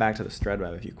you'll come back to this thread, but I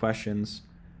have a few questions.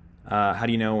 How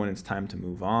do you know when it's time to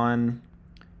move on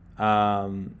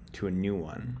to a new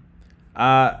one?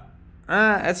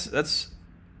 That's a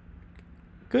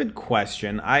good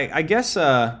question. I guess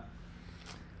I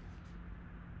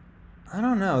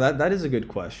don't know. That is a good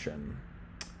question.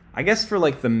 I guess for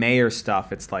like the mayor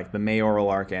stuff, it's like the mayoral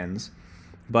arc ends.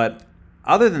 But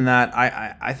other than that,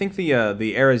 I think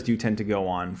the eras do tend to go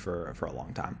on for a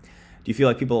long time. Do you feel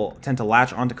like people tend to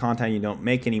latch onto content you don't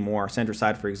make anymore?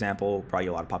 Centricide, for example, brought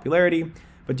you a lot of popularity.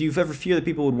 But do you ever fear that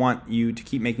people would want you to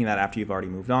keep making that after you've already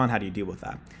moved on? How do you deal with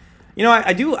that? You know,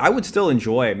 I would still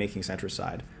enjoy making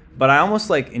Centricide, but I almost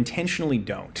like intentionally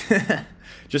don't.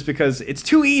 Just because it's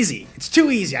too easy. It's too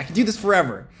easy. I can do this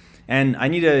forever. And I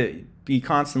need to be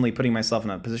constantly putting myself in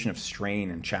a position of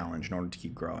strain and challenge in order to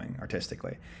keep growing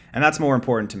artistically. And that's more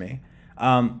important to me.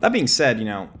 That being said, you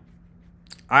know,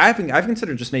 I've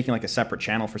considered just making like a separate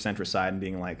channel for Centricide and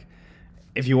being like,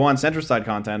 if you want Centricide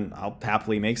content, I'll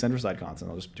happily make Centricide content.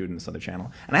 I'll just do it in this other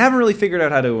channel. And I haven't really figured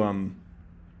out how to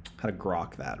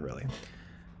grok that really.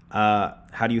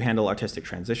 How do you handle artistic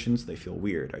transitions? They feel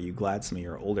weird. Are you glad some of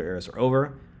your older eras are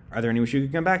over? Are there any which you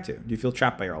could come back to? Do you feel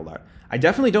trapped by your old art? I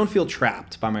definitely don't feel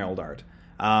trapped by my old art.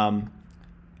 I'm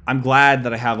glad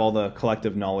that I have all the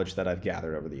collective knowledge that I've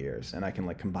gathered over the years, and I can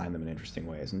like combine them in interesting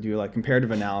ways and do like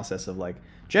comparative analysis of like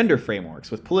gender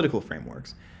frameworks with political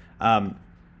frameworks. I'm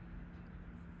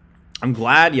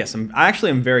glad. Yes, I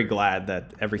actually am very glad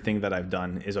that everything that I've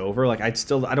done is over. Like I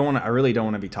really don't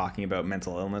want to be talking about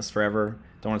mental illness forever.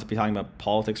 Don't want to be talking about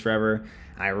politics forever.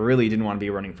 I really didn't want to be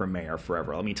running for mayor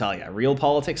forever. Let me tell you, real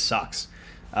politics sucks.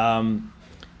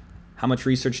 How much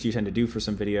research do you tend to do for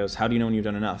some videos? How do you know when you've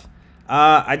done enough?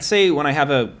 I'd say when I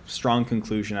have a strong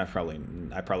conclusion, I probably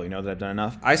know that I've done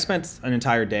enough. I spent an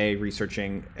entire day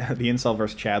researching the Incel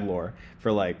versus Chad lore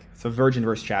for like the Virgin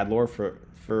versus Chad lore for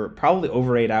probably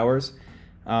over 8 hours.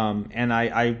 And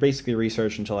I basically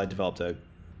researched until I developed a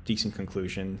decent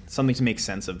conclusion, something to make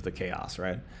sense of the chaos,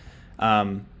 right?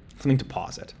 Something to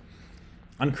pause it.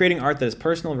 On creating art that is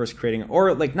personal versus creating,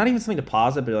 or like not even something to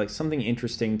pause it, but like something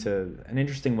interesting an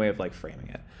interesting way of like framing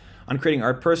it. On creating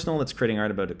art personal, that's creating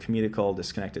art about a comedical,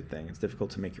 disconnected thing. It's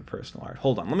difficult to make your personal art.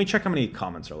 Hold on, let me check how many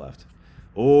comments are left.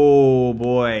 Oh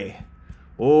boy.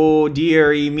 Oh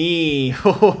dearie me.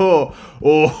 Oh,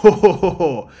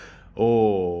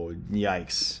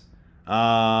 yikes.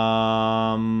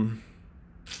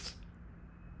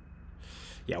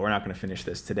 Yeah, we're not going to finish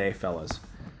this today, fellas.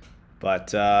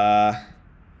 But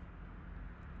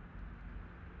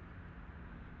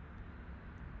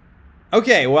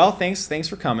Okay, well, thanks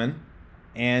for coming,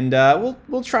 and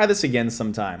we'll try this again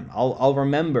sometime. I'll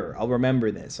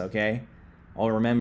remember this. Okay, I'll remember.